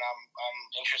Joe, and I'm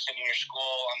interested in your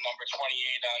school. I'm number 28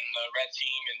 on the red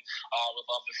team, and would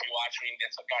love if you watch me and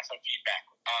got some feedback.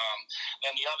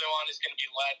 Then the other one is going to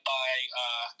be led by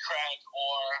Craig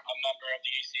or a member of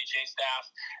the ACHA staff,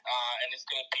 and it's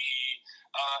going to be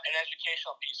an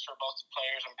educational piece for both the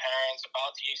players and parents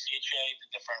about the ACHA, the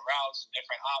different routes,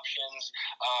 different options,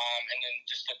 and then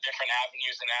just the different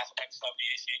avenues and aspects of the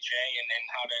ACHA and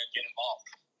how to get involved.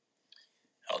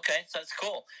 Okay, so that's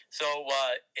cool. So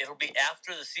it'll be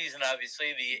after the season,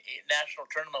 obviously. The national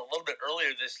tournament a little bit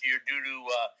earlier this year due to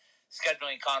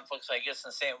scheduling conflicts, I guess,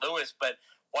 in St. Louis. But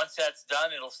once that's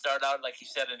done, it'll start out, like you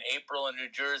said, in April in New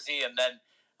Jersey, and then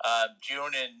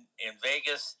June in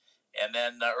Vegas, and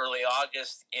then early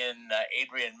August in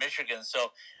Adrian, Michigan.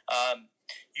 So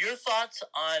your thoughts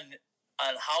on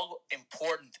how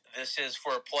important this is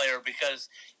for a player? Because,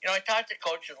 I talk to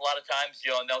coaches a lot of times,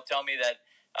 Joe, and they'll tell me that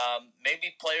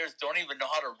maybe players don't even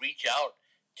know how to reach out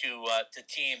to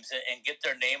teams and get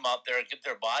their name out there, get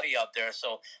their body out there.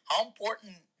 So, how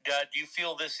important do you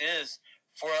feel this is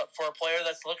for a player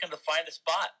that's looking to find a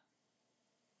spot?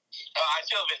 I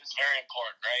feel that it's very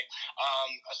important, right?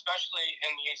 Especially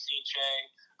in the ACHA.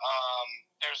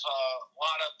 There's a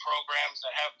lot of programs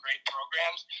that have great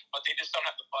programs, but they just don't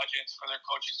have the budgets for their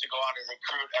coaches to go out and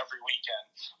recruit every weekend,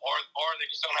 or they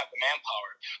just don't have the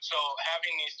manpower. So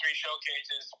having these 3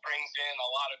 showcases brings in a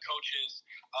lot of coaches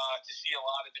to see a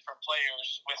lot of different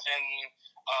players within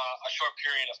a short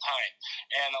period of time,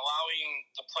 and allowing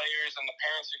the players and the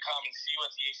parents to come and see what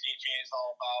the ACHA is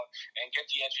all about and get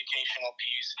the educational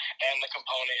piece and the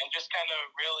component, and just kind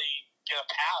of really get a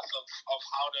path of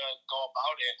how to go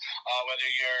about it, whether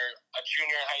you're a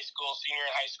junior in high school, senior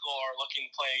in high school, or looking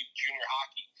to play junior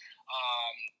hockey.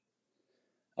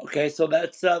 Okay, so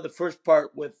that's the first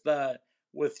part with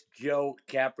Joe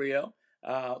Caprio.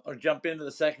 I'll jump into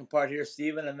the second part here,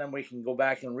 Steven, and then we can go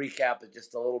back and recap it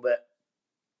just a little bit.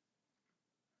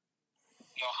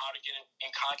 How to get in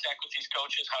contact with these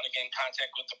coaches, how to get in contact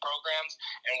with the programs,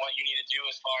 and what you need to do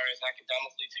as far as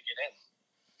academically to get in.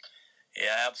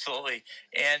 Yeah, absolutely.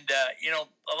 And,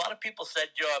 a lot of people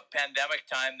said, Joe, at pandemic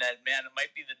time that, man, it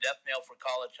might be the death knell for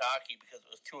college hockey because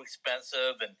it was too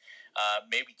expensive and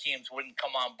maybe teams wouldn't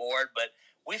come on board. But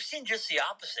we've seen just the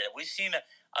opposite. We've seen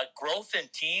a growth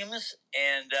in teams,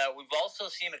 and we've also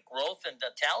seen a growth in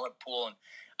the talent pool. And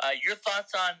your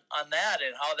thoughts on that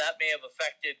and how that may have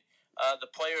affected the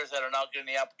players that are now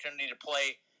getting the opportunity to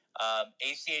play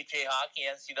ACHA hockey,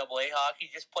 NCAA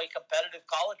hockey, just play competitive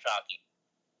college hockey?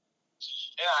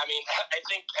 Yeah, I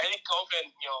think COVID,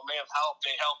 may have helped.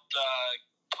 They helped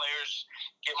players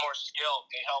get more skilled.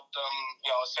 They helped them,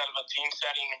 instead of a team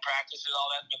setting and practices, all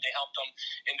that, but they helped them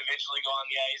individually go on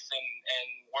the ice and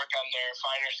work on their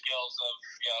finer skills of,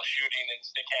 shooting and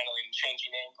stick handling, and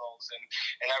changing angles,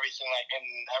 and everything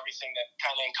everything that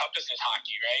kind of encompasses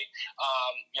hockey, right?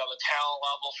 The talent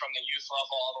level from the youth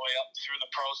level all the way up through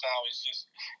the pros now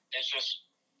is just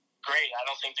great. I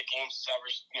don't think the game's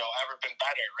ever been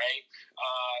better, right?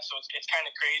 So it's kind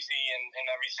of crazy and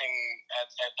everything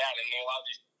at that, and they allow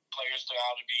these players to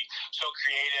be so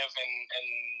creative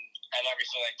and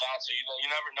everything like that. So you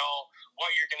never know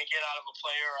what you're going to get out of a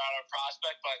player or out of a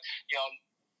prospect, but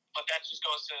that just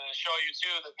goes to show you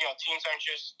too that teams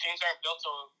aren't built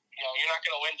to. You're not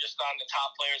going to win just on the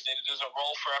top players. There's a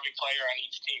role for every player on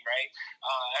each team, right?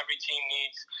 Every team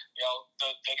needs,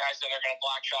 the guys that are going to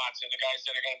block shots, or the guys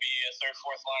that are going to be a third,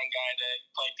 fourth line guy to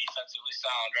play defensively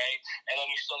sound, right? And then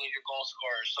you still need your goal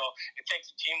scorers. So it takes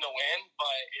a team to win,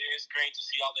 but it is great to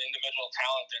see all the individual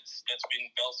talent that's been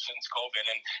built since COVID,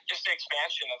 and just the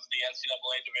expansion of the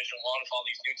NCAA Division I with all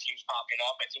these new teams popping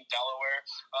up. I think Delaware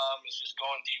is just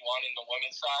going D1 in the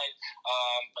women's side,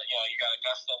 but you got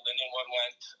Augusta, Lindenwood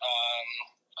went.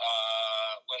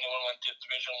 Lindenwood went to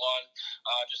Division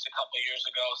I just a couple of years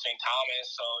ago. St.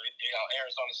 Thomas, so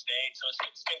Arizona State. So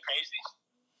it's been crazy.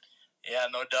 Yeah,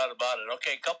 no doubt about it.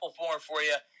 Okay, a couple more for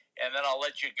you, and then I'll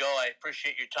let you go. I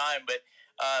appreciate your time, but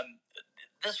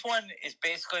this one is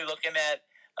basically looking at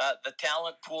the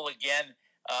talent pool again.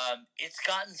 It's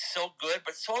gotten so good,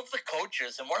 but so have the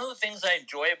coaches. And one of the things I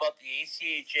enjoy about the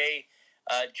ACHA,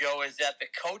 Joe, is that the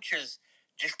coaches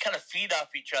just kind of feed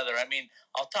off each other.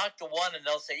 I'll talk to one, and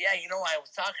they'll say, "Yeah, I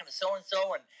was talking to so and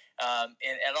so, and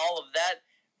all of that."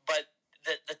 But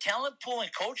the talent pool and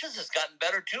coaches has gotten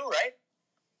better too, right?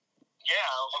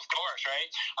 Yeah, of course, right?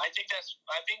 I think that's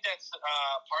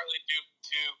partly due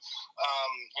to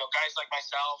guys like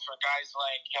myself or guys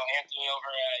like Anthony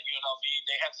over at UNLV.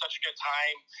 They have such a good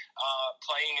time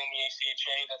playing in the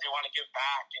ACHA that they want to give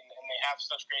back, and they have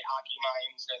such great hockey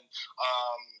minds, and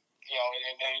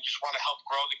and they just want to help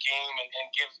grow the game and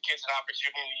give kids an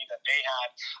opportunity that they had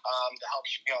to help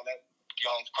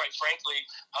quite frankly,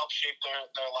 help shape their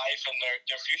life and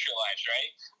their future lives,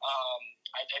 right?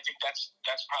 I think that's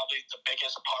probably the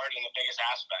biggest part and the biggest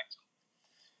aspect.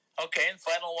 Okay, and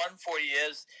final one for you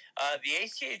is the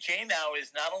ACHA now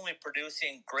is not only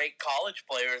producing great college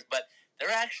players, but they're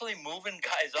actually moving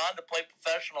guys on to play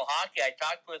professional hockey. I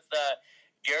talked with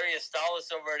Gary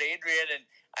Estalis over at Adrian, and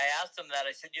I asked him that.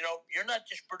 I said, you're not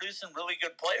just producing really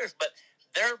good players, but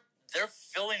they're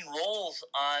filling roles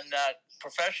on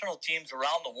professional teams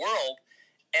around the world,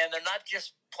 and they're not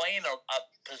just playing a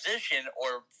position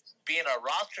or being a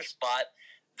roster spot.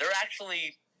 They're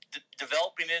actually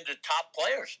developing into top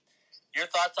players. Your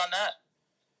thoughts on that?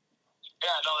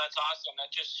 Yeah, no, that's awesome.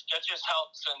 That just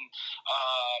helps and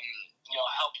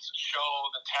helps show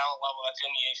the talent level that's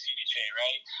in the ACHA,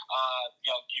 right?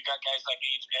 You got guys like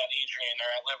at Adrian or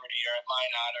at Liberty or at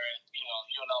Minot or at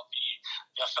UNLV,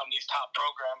 some of these top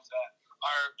programs that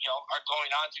are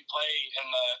going on to play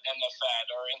in the Fed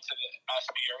or into the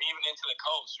SB or even into the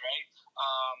Coast, right?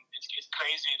 It's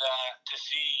crazy to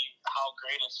see how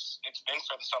great it's been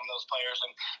for some of those players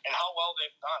and how well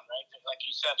they've done, right? Like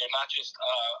you said, they're not just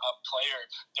a player,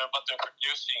 but they're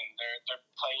producing, they're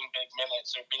playing big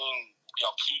minutes, they're being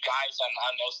key guys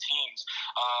on those teams,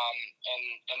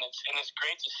 and it's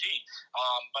great to see.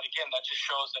 But again, that just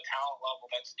shows the talent level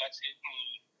that's in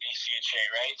the ACHA,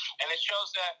 right? And it shows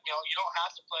that you don't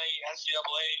have to play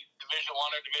NCAA Division I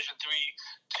or Division III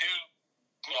to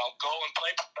go and play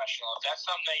professional. If that's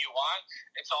something that you want,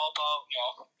 it's all about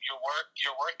your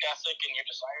work ethic and your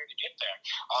desire to get there,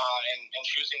 and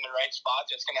choosing the right spot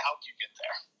that's going to help you get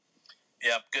there.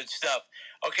 Yeah, good stuff.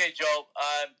 Okay, Joe,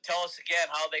 tell us again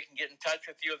how they can get in touch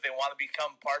with you if they want to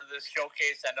become part of this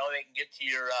showcase. I know they can get to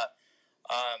your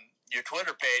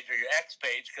Twitter page or your X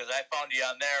page because I found you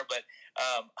on there, but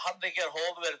how do they get a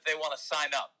hold of it if they want to sign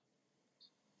up?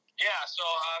 Yeah, so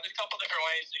there's a couple different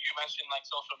ways that you mentioned, like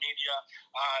social media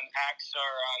on X or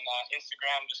on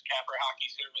Instagram, just Capper Hockey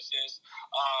Services,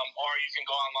 or you can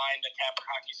go online to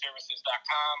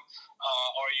capperhockeyservices.com,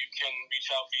 or you can reach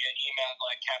out via email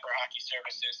like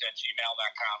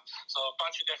capperhockeyservices@gmail.com. So a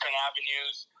bunch of different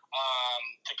avenues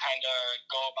to kind of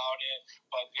go about it.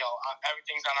 But,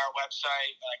 everything's on our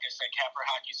website. Like I said,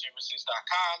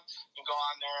 capperhockeyservices.com. You can go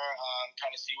on there, kind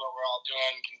of see what we're all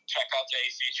doing. You can check out the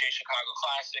ACHA Chicago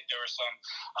Classic. There were some,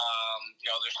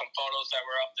 there's some photos that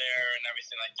were up there and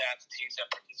everything like that. The teams that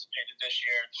participated this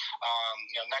year.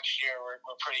 Next year we're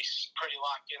pretty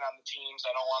locked in on the teams.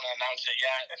 I don't want to announce it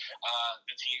yet.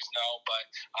 The teams know, but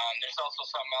there's also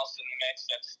something else in the mix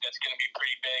that's going to be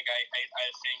pretty big. I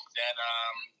think that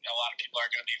a lot of people are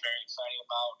going to be very excited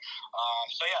about.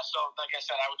 So like I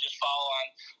said, I would just follow on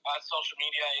social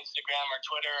media, Instagram or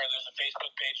Twitter, or there's a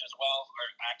Facebook page as well, or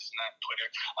X, not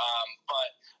Twitter.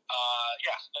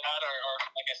 That or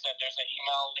like I said, there's an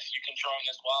email if you can join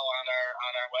as well on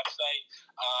our website,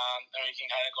 and we can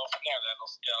kind of go from there. That'll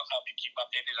help you keep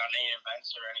updated on any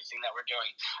events or anything that we're doing.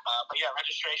 But yeah,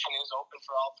 registration is open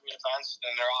for all 3 events,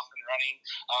 and they're off and running.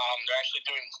 They're actually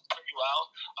doing pretty well.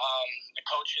 The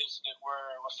coaches that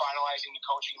we're finalizing the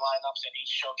coaching lineups at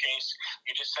each showcase.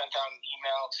 We just sent out an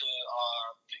email to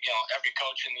every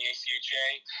coach in the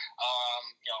ACHA,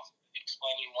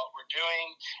 explaining what we're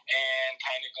doing and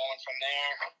kind of going from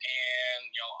there, and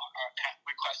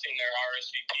requesting their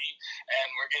RSVP, and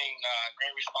we're getting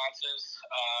great responses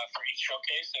for each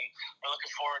showcase, and we're looking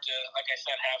forward to, like I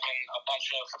said, having a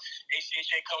bunch of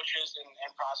ACHA coaches and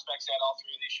prospects at all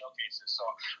 3 of these showcases. So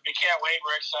we can't wait.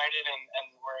 We're excited, and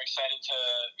we're excited to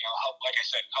help, like I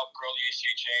said, help grow the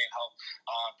ACHA and help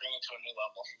bring it to a new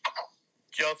level.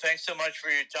 Joe, thanks so much for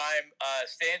your time.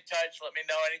 Stay in touch. Let me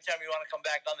know anytime you want to come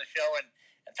back on the show and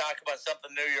talk about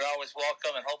something new. You're always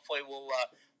welcome, and hopefully we'll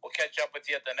catch up with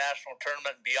you at the national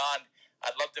tournament and beyond.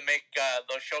 I'd love to make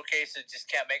those showcases. Just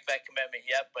can't make that commitment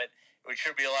yet, but it would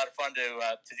sure be a lot of fun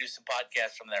to do some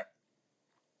podcasts from there.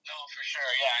 No, for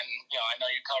sure, yeah, and I know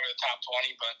you cover the top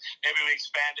 20, but maybe we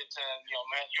expand it to you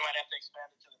might have to expand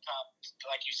it to the top,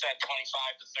 like you said,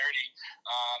 25 to 30,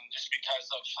 just because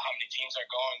of how many teams are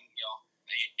going,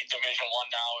 Division I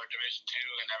now or Division II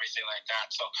and everything like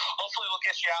that. So hopefully we'll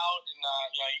get you out and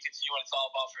you can see what it's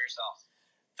all about for yourself.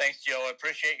 Thanks, Joe. I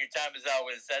appreciate your time as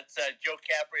always. That's Joe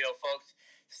Caprio, folks.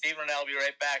 Stephen and I will be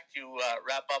right back to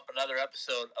wrap up another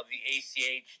episode of the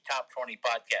ACH Top 20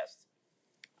 podcast.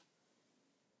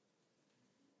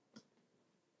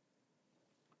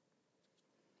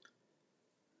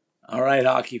 All right,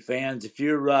 hockey fans, if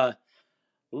you're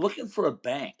looking for a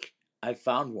bank, I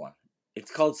found one.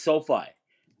 It's called SoFi,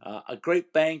 a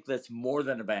great bank that's more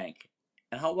than a bank.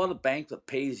 And how about a bank that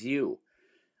pays you?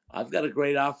 I've got a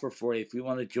great offer for you. If you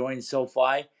want to join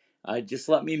SoFi, just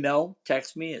let me know.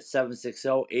 Text me at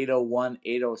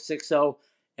 760-801-8060,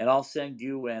 and I'll send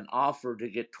you an offer to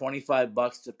get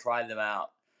 $25 to try them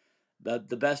out.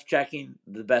 The best checking,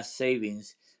 the best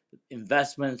savings,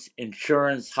 investments,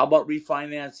 insurance. How about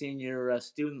refinancing your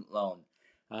student loan?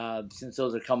 Since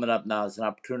those are coming up now, it's an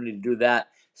opportunity to do that.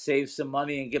 Save some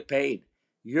money and get paid.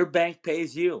 Your bank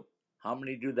pays you. How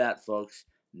many do that, folks?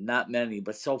 Not many,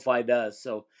 but SoFi does.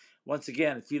 So once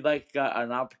again, if you'd like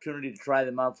an opportunity to try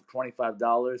them out for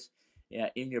 $25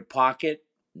 in your pocket,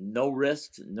 no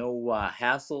risks, no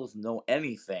hassles, no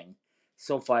anything,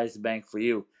 SoFi is the bank for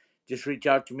you. Just reach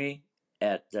out to me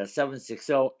at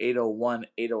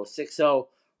 760-801-8060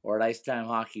 or at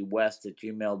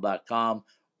icetimehockeywest@gmail.com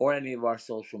or any of our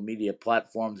social media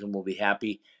platforms, and we'll be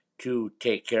happy to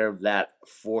take care of that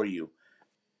for you.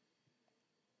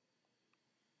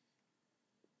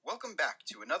 Welcome back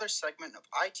to another segment of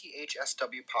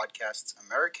ITHSW Podcast's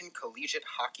American Collegiate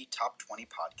Hockey Top 20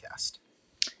 Podcast.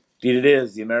 Indeed it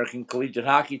is, the American Collegiate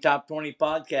Hockey Top 20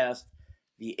 Podcast,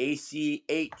 the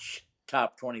ACH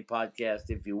Top 20 Podcast,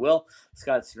 if you will.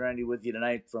 Scott Serenity with you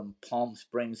tonight from Palm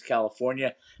Springs,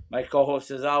 California. My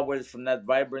co-host, as always, from that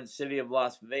vibrant city of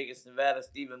Las Vegas, Nevada,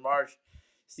 Stephen Marsh.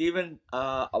 Stephen,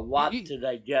 a lot to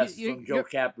digest from Joe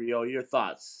Caprio. Your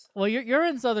thoughts? Well, you're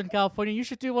in Southern California. You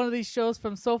should do one of these shows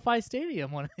from SoFi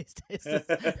Stadium one of these days.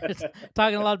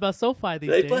 Talking a lot about SoFi these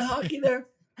days. They play hockey there?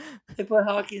 They play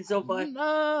hockey in SoFi?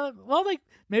 Well,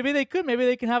 maybe they could. Maybe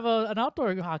they can have an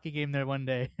outdoor hockey game there one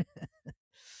day.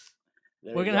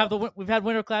 We're gonna have we've had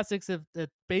Winter Classics at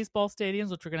baseball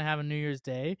stadiums, which we're gonna have on New Year's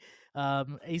Day.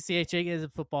 ACHA is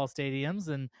at football stadiums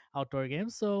and outdoor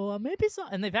games. So maybe so.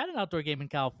 And they've had an outdoor game in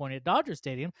California at Dodger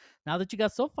Stadium. Now that you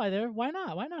got SoFi there, why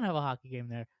not? Why not have a hockey game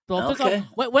there? Well, okay.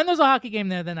 When there's a hockey game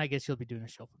there, then I guess you'll be doing a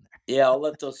show from there. Yeah, I'll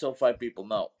let those SoFi people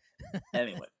know.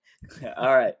 Anyway,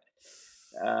 all right.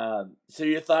 So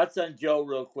your thoughts on Joe,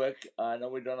 real quick. I know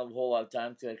we don't have a whole lot of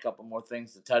time to a couple more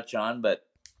things to touch on, but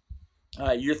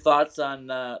your thoughts on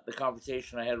the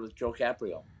conversation I had with Joe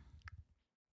Caprio.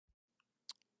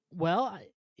 Well,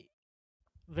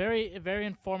 very, very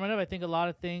informative. I think a lot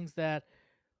of things that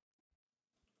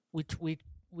we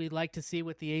like to see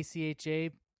with the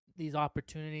ACHA, these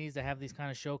opportunities to have these kind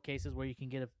of showcases where you can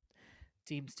get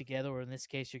teams together, or in this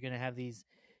case, you're going to have these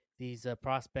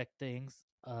prospect things,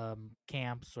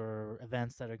 camps or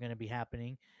events that are going to be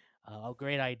happening. A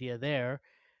great idea there,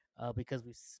 because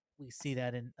we see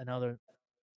that in other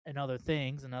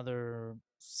things, in other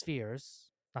spheres.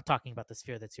 Not talking about the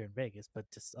sphere that's here in Vegas, but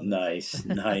just other. Nice.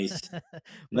 Nice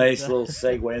little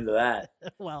segue into that.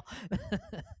 Well,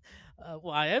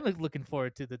 I am looking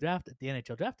forward to the draft, the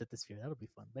NHL draft at this year. That'll be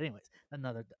fun. But anyways,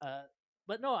 another.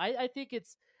 But no, I think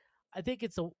it's a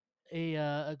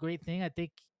great thing. I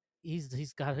think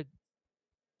he's got a,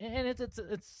 and it's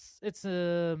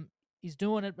he's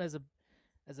doing it as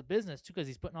a business too, because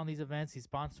he's putting on these events, he's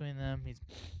sponsoring them, he's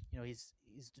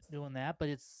doing that, but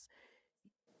he's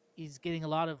getting a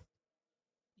lot of,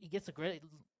 he gets a great,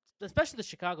 especially the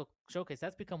Chicago Showcase.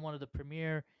 That's become one of the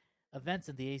premier events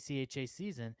in the ACHA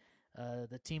season.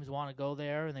 The teams want to go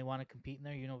there and they want to compete in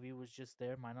there. UNLV was just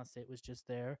there. Minot State was just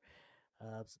there.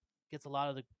 Gets a lot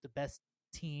of the best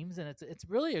teams, and it's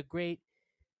really a great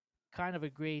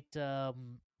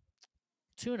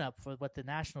tune-up for what the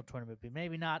national tournament would be.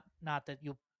 Maybe not that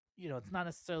it's not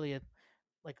necessarily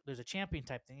like there's a champion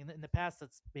type thing. In the past,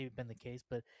 that's maybe been the case,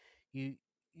 but you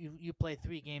play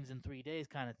 3 games in 3 days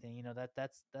kind of thing.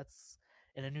 That's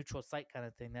in a neutral site kind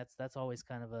of thing. That's always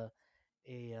kind of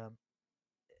you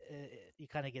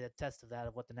kind of get a test of that,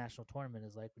 of what the national tournament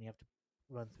is like when you have to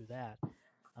run through that.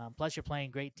 Plus, you're playing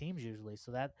great teams usually,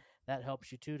 so that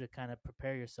helps you too to kind of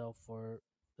prepare yourself for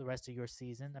the rest of your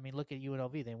season. I mean, look at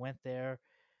UNLV. They went there,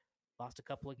 lost a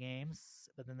couple of games,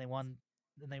 but then they won.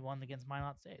 Then they won against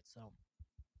Minot State. So,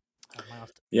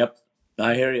 Yep,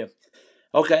 I hear you.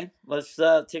 Okay, let's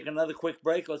take another quick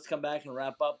break. Let's come back and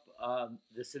wrap up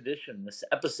this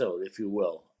episode, if you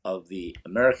will, of the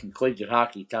American Collegiate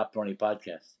Hockey Top 20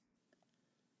 Podcast.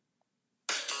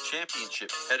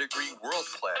 Championship pedigree,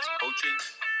 world-class coaching,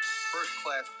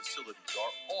 first-class facilities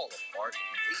are all a part of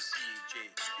the ACHA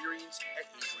experience at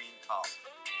Adrian College.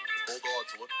 The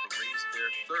Bulldogs look to raise their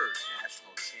 3rd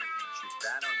national championship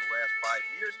banner in the last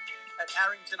 5 years at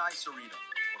Arrington Ice Arena,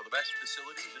 one of the best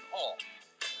facilities in all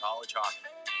college hockey.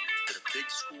 With a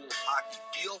big school hockey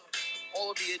feel,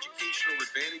 all of the educational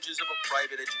advantages of a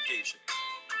private education.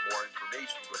 For more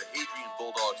information, go to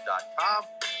adrianbulldogs.com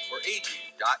or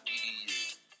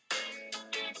adrian.edu.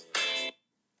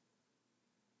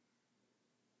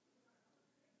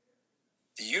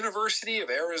 The University of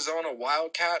Arizona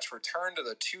Wildcats return to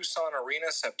the Tucson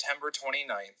Arena September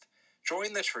 29th.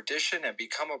 Join the tradition and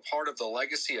become a part of the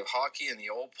legacy of hockey in the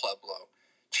old Pueblo.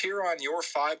 Cheer on your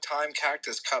 5-time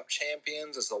Cactus Cup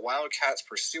champions as the Wildcats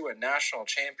pursue a national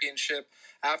championship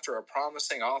after a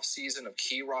promising offseason of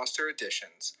key roster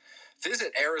additions.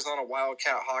 Visit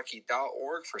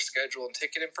ArizonaWildcatHockey.org for schedule and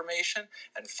ticket information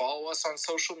and follow us on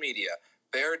social media.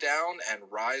 Bear down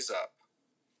and rise up.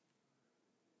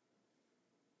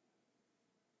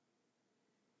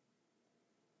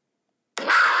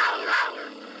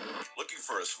 Looking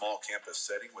for a small campus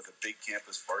setting with a big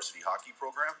campus varsity hockey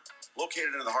program?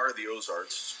 Located in the heart of the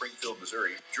Ozarks, Springfield,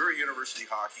 Missouri, Drury University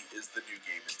Hockey is the new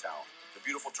game in town. The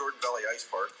beautiful Jordan Valley Ice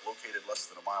Park, located less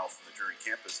than a mile from the Drury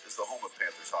campus, is the home of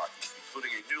Panthers hockey,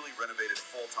 including a newly renovated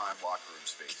full-time locker room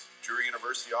space. Drury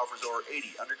University offers over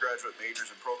 80 undergraduate majors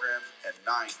and programs and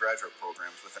 9 graduate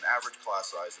programs with an average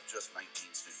class size of just 19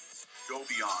 students. Go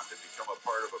beyond and become a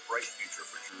part of a bright future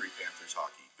for Drury Panthers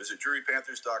hockey. Visit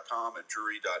drurypanthers.com and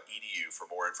drury.edu for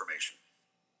more information.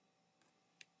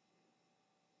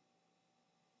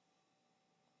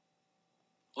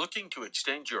 Looking to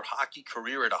extend your hockey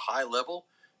career at a high level?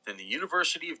 Then the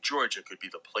University of Georgia could be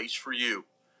the place for you.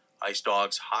 Ice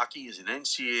Dogs hockey is an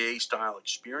NCAA-style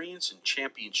experience and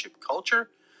championship culture,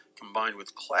 combined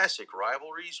with classic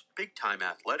rivalries, big-time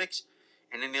athletics,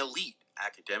 and an elite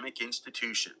academic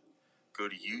institution. Go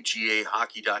to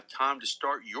UGAHockey.com to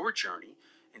start your journey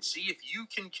and see if you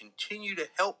can continue to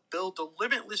help build the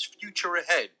limitless future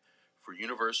ahead for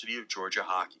University of Georgia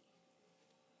hockey.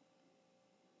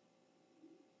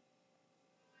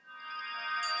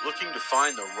 Looking to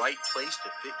find the right place to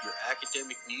fit your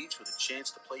academic needs with a chance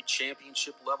to play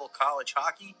championship-level college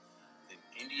hockey? Then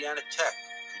Indiana Tech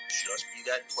could just be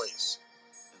that place.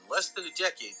 In less than a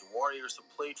decade, the Warriors have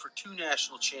played for 2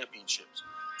 national championships,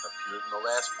 appeared in the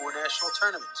last 4 national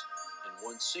tournaments, and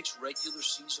won 6 regular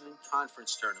season and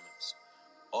conference tournaments.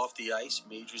 Off the ice,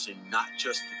 majors in not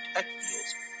just the tech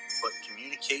fields, but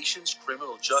communications,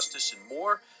 criminal justice, and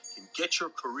more can get your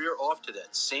career off to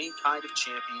that same kind of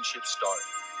championship start.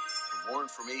 For more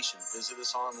information, visit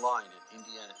us online at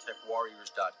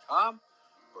indianatechwarriors.com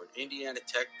or at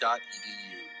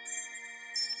indianatech.edu.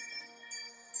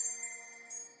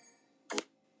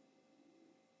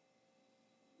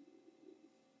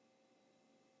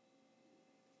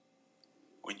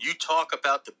 When you talk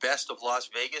about the best of Las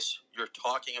Vegas, you're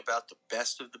talking about the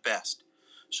best of the best.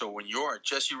 So when you're at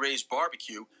Jesse Ray's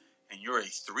Barbecue and you're a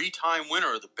 3-time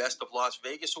winner of the Best of Las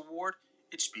Vegas award,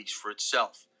 it speaks for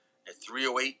itself. At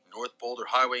 308 North Boulder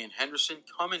Highway in Henderson,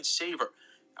 come and savor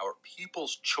our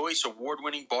People's Choice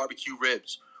Award-winning barbecue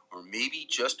ribs. Or maybe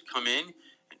just come in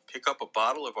and pick up a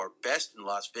bottle of our best in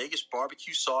Las Vegas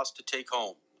barbecue sauce to take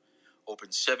home.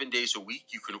 Open 7 days a week.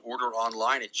 You can order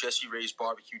online at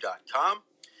jesseraysbarbecue.com.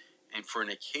 And for an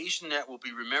occasion that will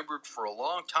be remembered for a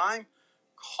long time,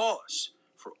 call us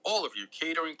for all of your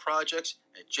catering projects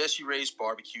at Jesse Ray's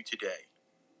Barbecue today.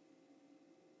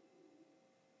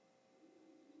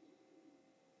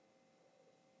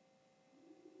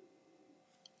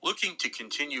 Looking to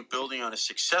continue building on a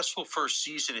successful first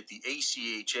season at the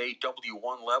ACHA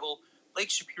W1 level, Lake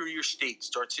Superior State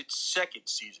starts its 2nd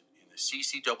season in the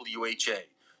CCWHA,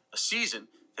 a season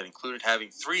that included having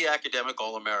 3 academic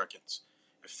All-Americans.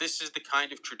 If this is the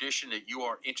kind of tradition that you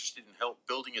are interested in help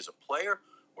building as a player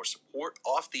or support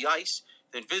off the ice,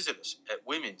 then visit us at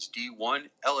Women's D1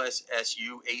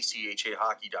 LSSU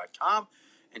ACHAHockey.com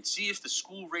and see if the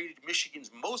school rated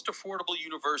Michigan's most affordable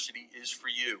university is for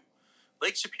you.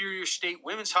 Lake Superior State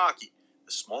Women's Hockey,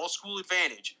 the small school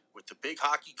advantage with the big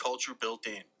hockey culture built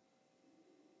in.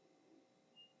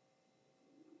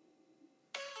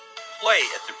 Play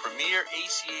at the premier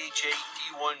ACHA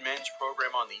D1 men's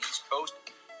program on the East Coast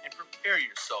and prepare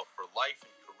yourself for life and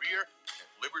career at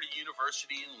Liberty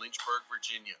University in Lynchburg,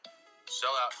 Virginia.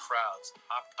 Sellout crowds,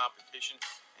 top competition,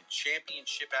 and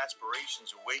championship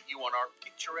aspirations await you on our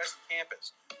picturesque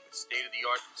campus with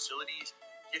state-of-the-art facilities,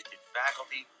 gifted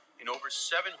faculty, and over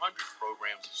 700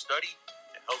 programs of study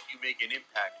to help you make an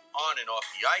impact on and off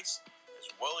the ice, as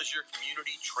well as your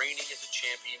community training as a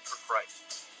champion for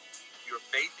Christ. Your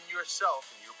faith in yourself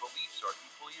and your beliefs are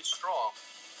equally as strong.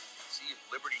 See if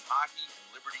Liberty Hockey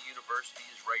and Liberty University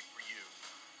is right for you.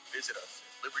 Visit us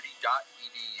at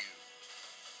liberty.edu.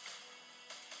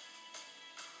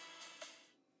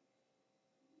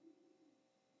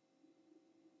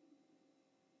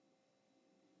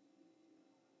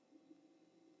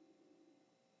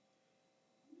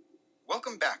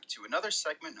 Welcome back to another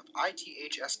segment of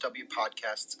ITHSW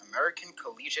Podcast's American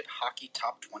Collegiate Hockey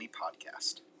Top 20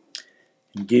 Podcast.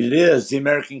 Indeed it is, the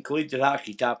American Collegiate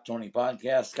Hockey Top 20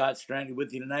 Podcast. Scott Strandy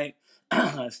with you tonight.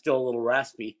 Still a little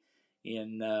raspy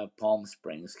in Palm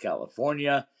Springs,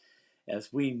 California.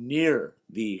 As we near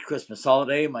the Christmas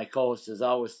holiday, my co-host is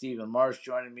always Stephen Marsh,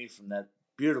 joining me from that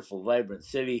beautiful, vibrant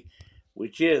city,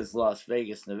 which is Las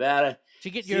Vegas, Nevada.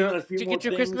 Did you get Stephen,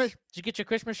 your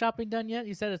Christmas shopping done yet?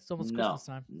 You said it's almost Christmas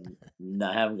time. No,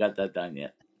 I haven't got that done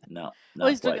yet. No,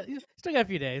 well, you not quite. still got a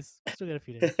few days.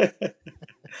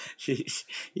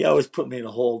 You always put me in a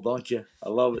hole, don't you? I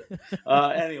love it.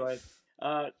 Anyway,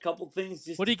 a couple things.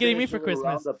 Just what are you getting me for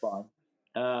Christmas? On.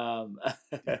 I'm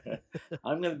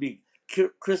going to be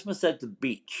Christmas at the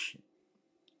beach.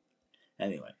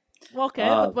 Anyway. Well, okay,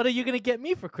 but what are you going to get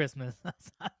me for Christmas?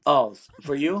 Oh,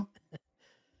 for you?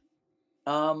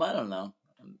 I don't know.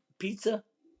 Pizza?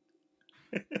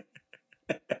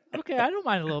 Okay, I don't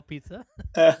mind a little pizza.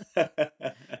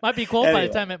 Might be cold by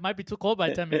the time it might be too cold by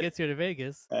the time it gets here to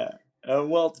Vegas.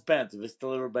 Well, it depends if it's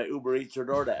delivered by Uber Eats or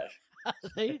DoorDash.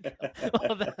 There you go.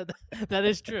 Well, that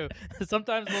is true.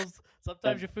 Sometimes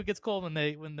your food gets cold when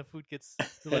the food gets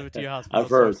delivered to your house.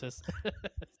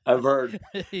 I've heard.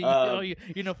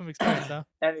 you know from experience, huh?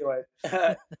 Anyway,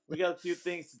 we got a few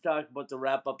things to talk about to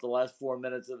wrap up the last 4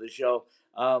 minutes of the show.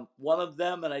 One of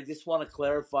them, and I just want to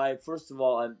clarify. First of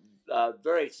all, I'm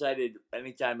very excited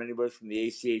anytime anybody from the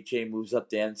ACHA moves up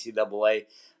to NCAA.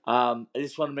 I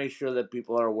just want to make sure that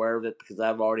people are aware of it because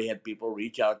I've already had people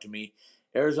reach out to me.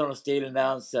 Arizona State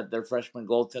announced that their freshman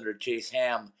goaltender Chase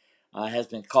Ham has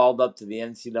been called up to the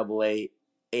NCAA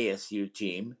ASU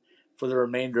team for the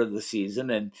remainder of the season,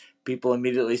 and people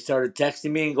immediately started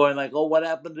texting me and going like, "Oh, what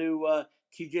happened to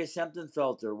TJ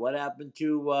Semptenfelter? What happened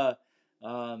to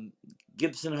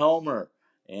Gibson Homer?"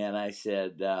 And I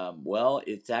said, well,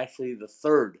 it's actually the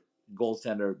third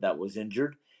goaltender that was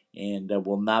injured and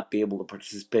will not be able to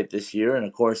participate this year. And,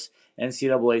 of course,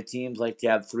 NCAA teams like to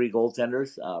have three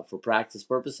goaltenders for practice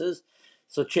purposes.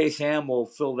 So Chase Ham will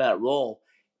fill that role.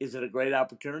 Is it a great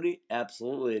opportunity?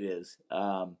 Absolutely it is.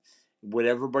 Would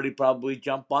everybody probably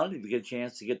jump on it if you get a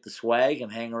chance to get the swag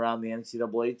and hang around the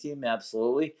NCAA team?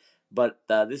 Absolutely. But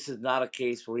this is not a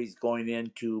case where he's going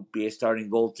in to be a starting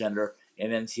goaltender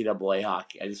in NCAA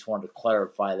hockey. I just wanted to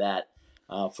clarify that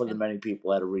for the many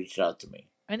people that have reached out to me.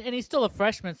 And he's still a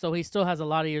freshman, so he still has a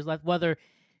lot of years left. Whether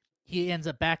he ends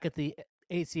up back at the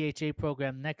ACHA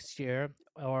program next year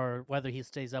or whether he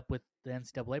stays up with the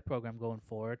NCAA program going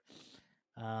forward,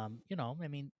 that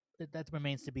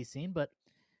remains to be seen. But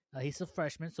he's a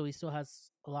freshman, so he still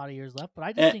has a lot of years left. But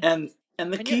I just think...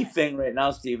 And the key thing right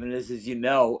now, Stephen, is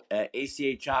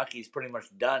ACH hockey is pretty much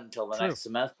done until the next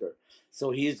semester.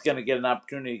 So he's going to get an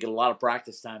opportunity to get a lot of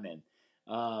practice time in,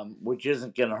 which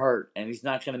isn't going to hurt. And he's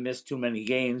not going to miss too many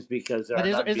games because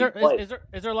is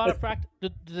there a lot of practice? Do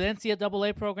the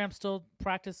NCAA program still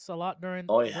practice a lot during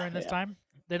this time?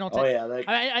 They don't.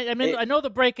 I know the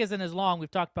break isn't as long.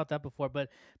 We've talked about that before, but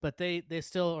they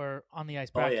still are on the ice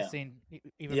practicing.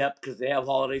 Because they have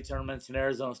holiday tournaments. In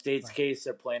Arizona State's case,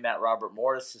 they're playing at Robert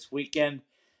Morris this weekend.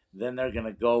 Then they're going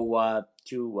to go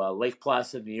to Lake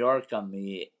Placid, New York on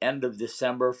the end of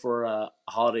December for a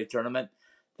holiday tournament.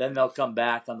 Then they'll come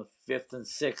back on the 5th and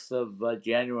 6th of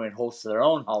January and host their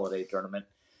own holiday tournament,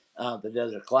 the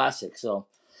Desert Classic. So,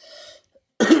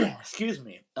 excuse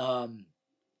me.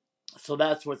 So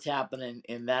that's what's happening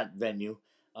in that venue.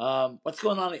 What's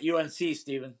going on at UNC,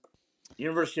 Stephen?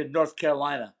 University of North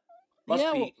Carolina. Must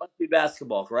be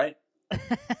basketball, right?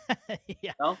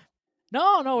 Yeah.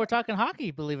 No, we're talking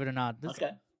hockey, believe it or not.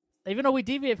 Okay. Even though we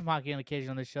deviate from hockey on occasion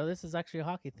on this show, this is actually a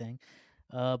hockey thing.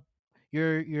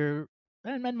 Your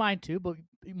and mine too, but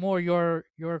more your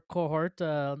cohort,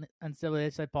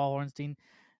 NCAA side, Paul Hornstein,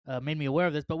 made me aware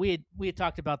of this. But we had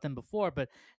talked about them before, but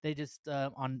they just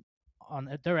on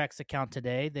their X account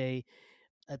today, they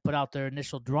put out their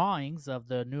initial drawings of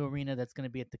the new arena that's going to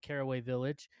be at the Caraway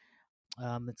Village.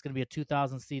 It's going to be a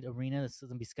 2,000-seat arena. This is going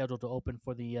to be scheduled to open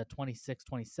for the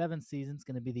 26-27 season. It's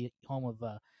going to be the home of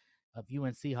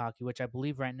UNC hockey, which I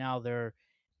believe right now they're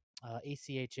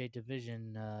ACHA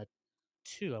Division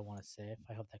 2, I want to say, if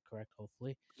I have that correct,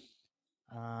 hopefully.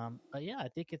 But yeah, I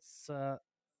think it's...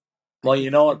 well,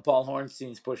 you know what Paul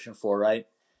Hornstein's pushing for, right?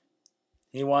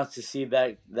 He wants to see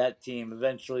that team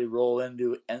eventually roll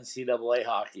into NCAA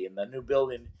hockey, and the new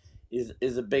building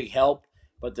is a big help,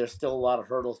 but there's still a lot of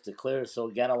hurdles to clear. So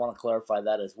again, I want to clarify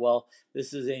that as well.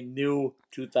 This is a new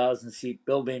 2,000-seat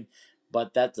building,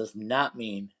 but that does not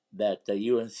mean that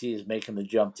UNC is making the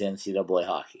jump to NCAA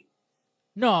hockey.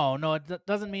 No, it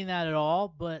doesn't mean that at all.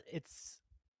 But it's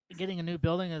getting a new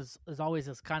building is always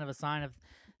kind of a sign of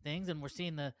things, and we're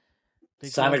seeing the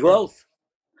Sign of growth.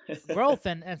 growth.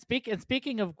 And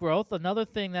speaking of growth, another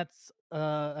thing that's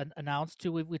announced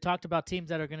too. We talked about teams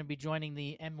that are going to be joining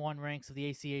the M1 ranks of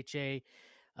the ACHA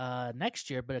next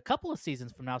year, but a couple of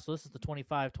seasons from now. So this is the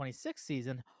 25-26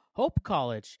 season. Hope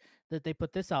College, that they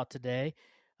put this out today.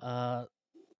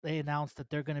 They announced that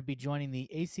they're going to be joining the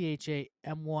ACHA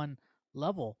M1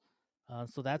 level.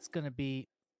 So that's going to be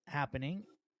happening,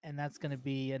 and they're going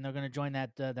to join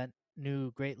that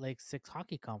new Great Lakes 6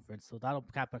 Hockey Conference. So that'll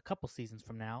happen a couple seasons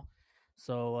from now.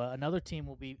 So another team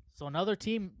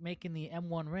making the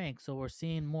M1 rank. So we're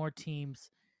seeing more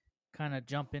teams kind of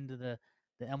jump into the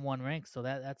M1 ranks. So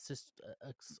that's just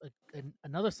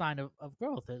another sign of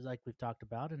growth, as like we've talked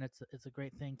about, and it's a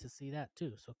great thing to see that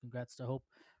too. So congrats to Hope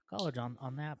College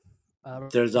on that.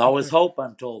 There's always hope,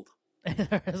 I'm told.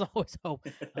 There is always hope.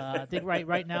 I think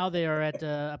right now they are at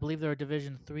I believe they're a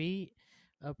Division III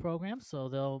program, so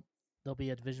they'll be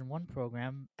a Division I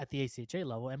program at the ACHA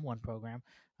level, M1 program,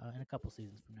 in a couple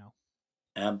seasons from now.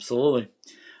 Absolutely.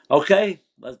 Okay,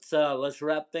 let's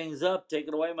wrap things up. Take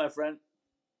it away, my friend.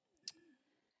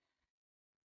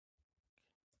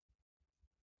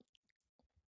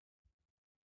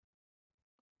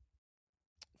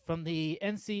 From the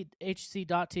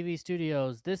NCHC.TV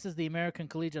studios, this is the American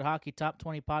Collegiate Hockey Top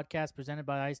 20 podcast presented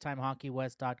by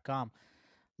IceTimeHockeyWest.com.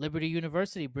 Liberty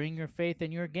University, bring your faith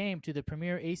and your game to the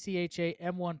premier ACHA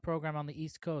M1 program on the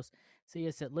East Coast. See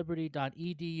us at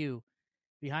liberty.edu.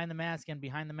 Behind the Mask and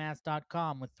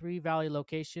BehindTheMask.com with 3 Valley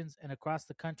locations and across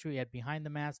the country at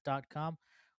BehindTheMask.com.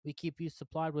 We keep you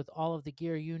supplied with all of the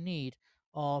gear you need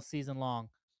all season long.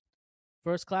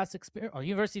 First class experience,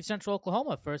 University of Central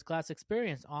Oklahoma, first class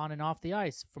experience on and off the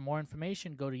ice. For more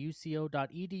information, go to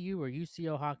uco.edu or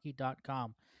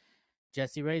ucohockey.com.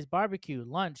 Jesse Ray's Barbecue,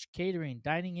 lunch, catering,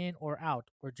 dining in or out,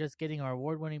 or just getting our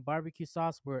award-winning barbecue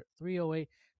sauce. We're at 308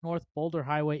 North Boulder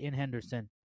Highway in Henderson.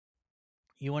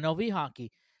 UNLV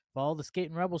Hockey, follow the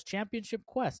Skating Rebels Championship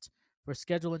Quest. For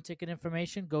schedule and ticket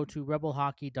information, go to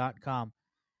rebelhockey.com.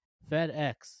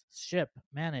 FedEx, ship,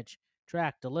 manage,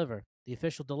 track, deliver, the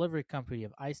official delivery company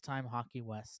of Icetime Hockey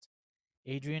West.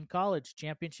 Adrian College,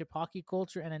 championship hockey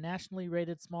culture and a nationally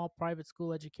rated small private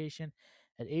school education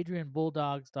at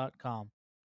adrianbulldogs.com.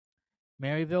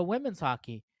 Maryville Women's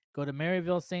Hockey, go to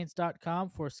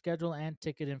maryvillesaints.com for schedule and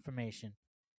ticket information.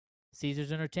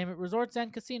 Caesars Entertainment Resorts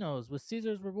and Casinos. With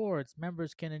Caesars Rewards,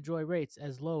 members can enjoy rates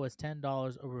as low as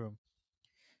 $10 a room.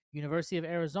 University of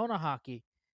Arizona Hockey.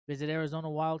 Visit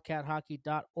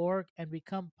ArizonaWildcatHockey.org and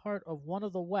become part of one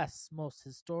of the West's most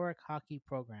historic hockey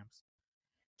programs.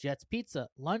 Jets Pizza,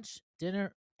 lunch,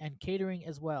 dinner, and catering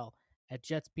as well at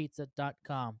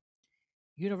jetspizza.com.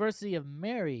 University of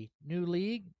Mary, new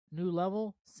league, new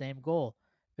level, same goal.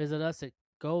 Visit us at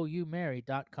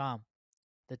goumary.com.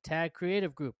 The Tag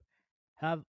Creative Group.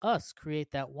 Have us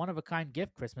create that one-of-a-kind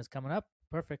gift. Christmas coming up.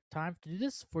 Perfect time to do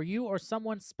this for you or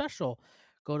someone special.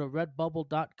 Go to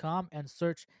redbubble.com and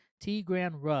search T.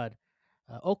 Grand Rudd.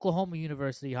 Oklahoma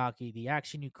University Hockey, the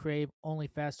action you crave, only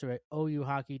faster at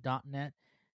ouhockey.net.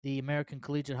 The American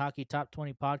Collegiate Hockey Top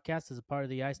 20 podcast is a part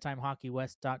of the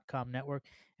IcetimeHockeyWest.com network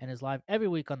and is live every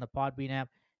week on the Podbean app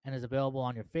and is available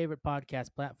on your favorite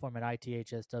podcast platform at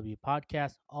ITHSW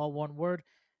Podcast, all one word.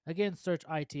 Again, search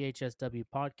ITHSW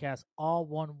Podcast, all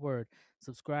one word.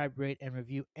 Subscribe, rate, and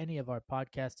review any of our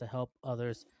podcasts to help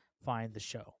others find the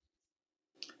show.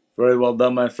 Very well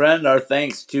done, my friend. Our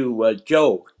thanks to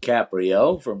Joe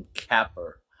Caprio from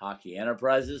Capper Hockey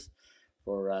Enterprises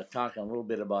for talking a little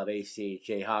bit about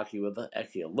ACHA hockey with us.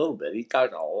 Actually, a little bit. He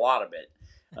talked a lot of it.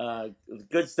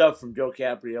 Good stuff from Joe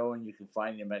Caprio, and you can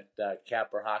find him at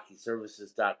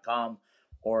capperhockeyservices.com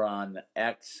or on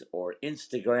X or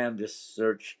Instagram. Just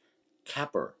search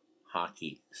Capper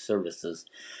Hockey Services.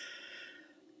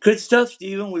 Good stuff,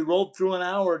 Steven. We rolled through an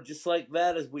hour just like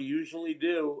that, as we usually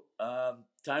do.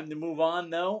 Time to move on,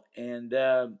 though, and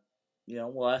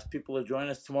we'll ask people to join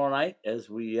us tomorrow night as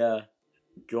we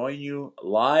join you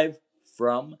live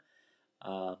from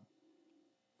Palm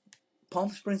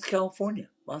Springs, California,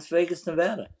 Las Vegas,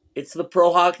 Nevada. It's the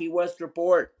Pro Hockey West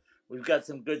Report. We've got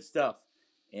some good stuff,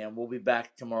 and we'll be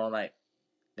back tomorrow night.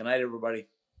 Good night, everybody.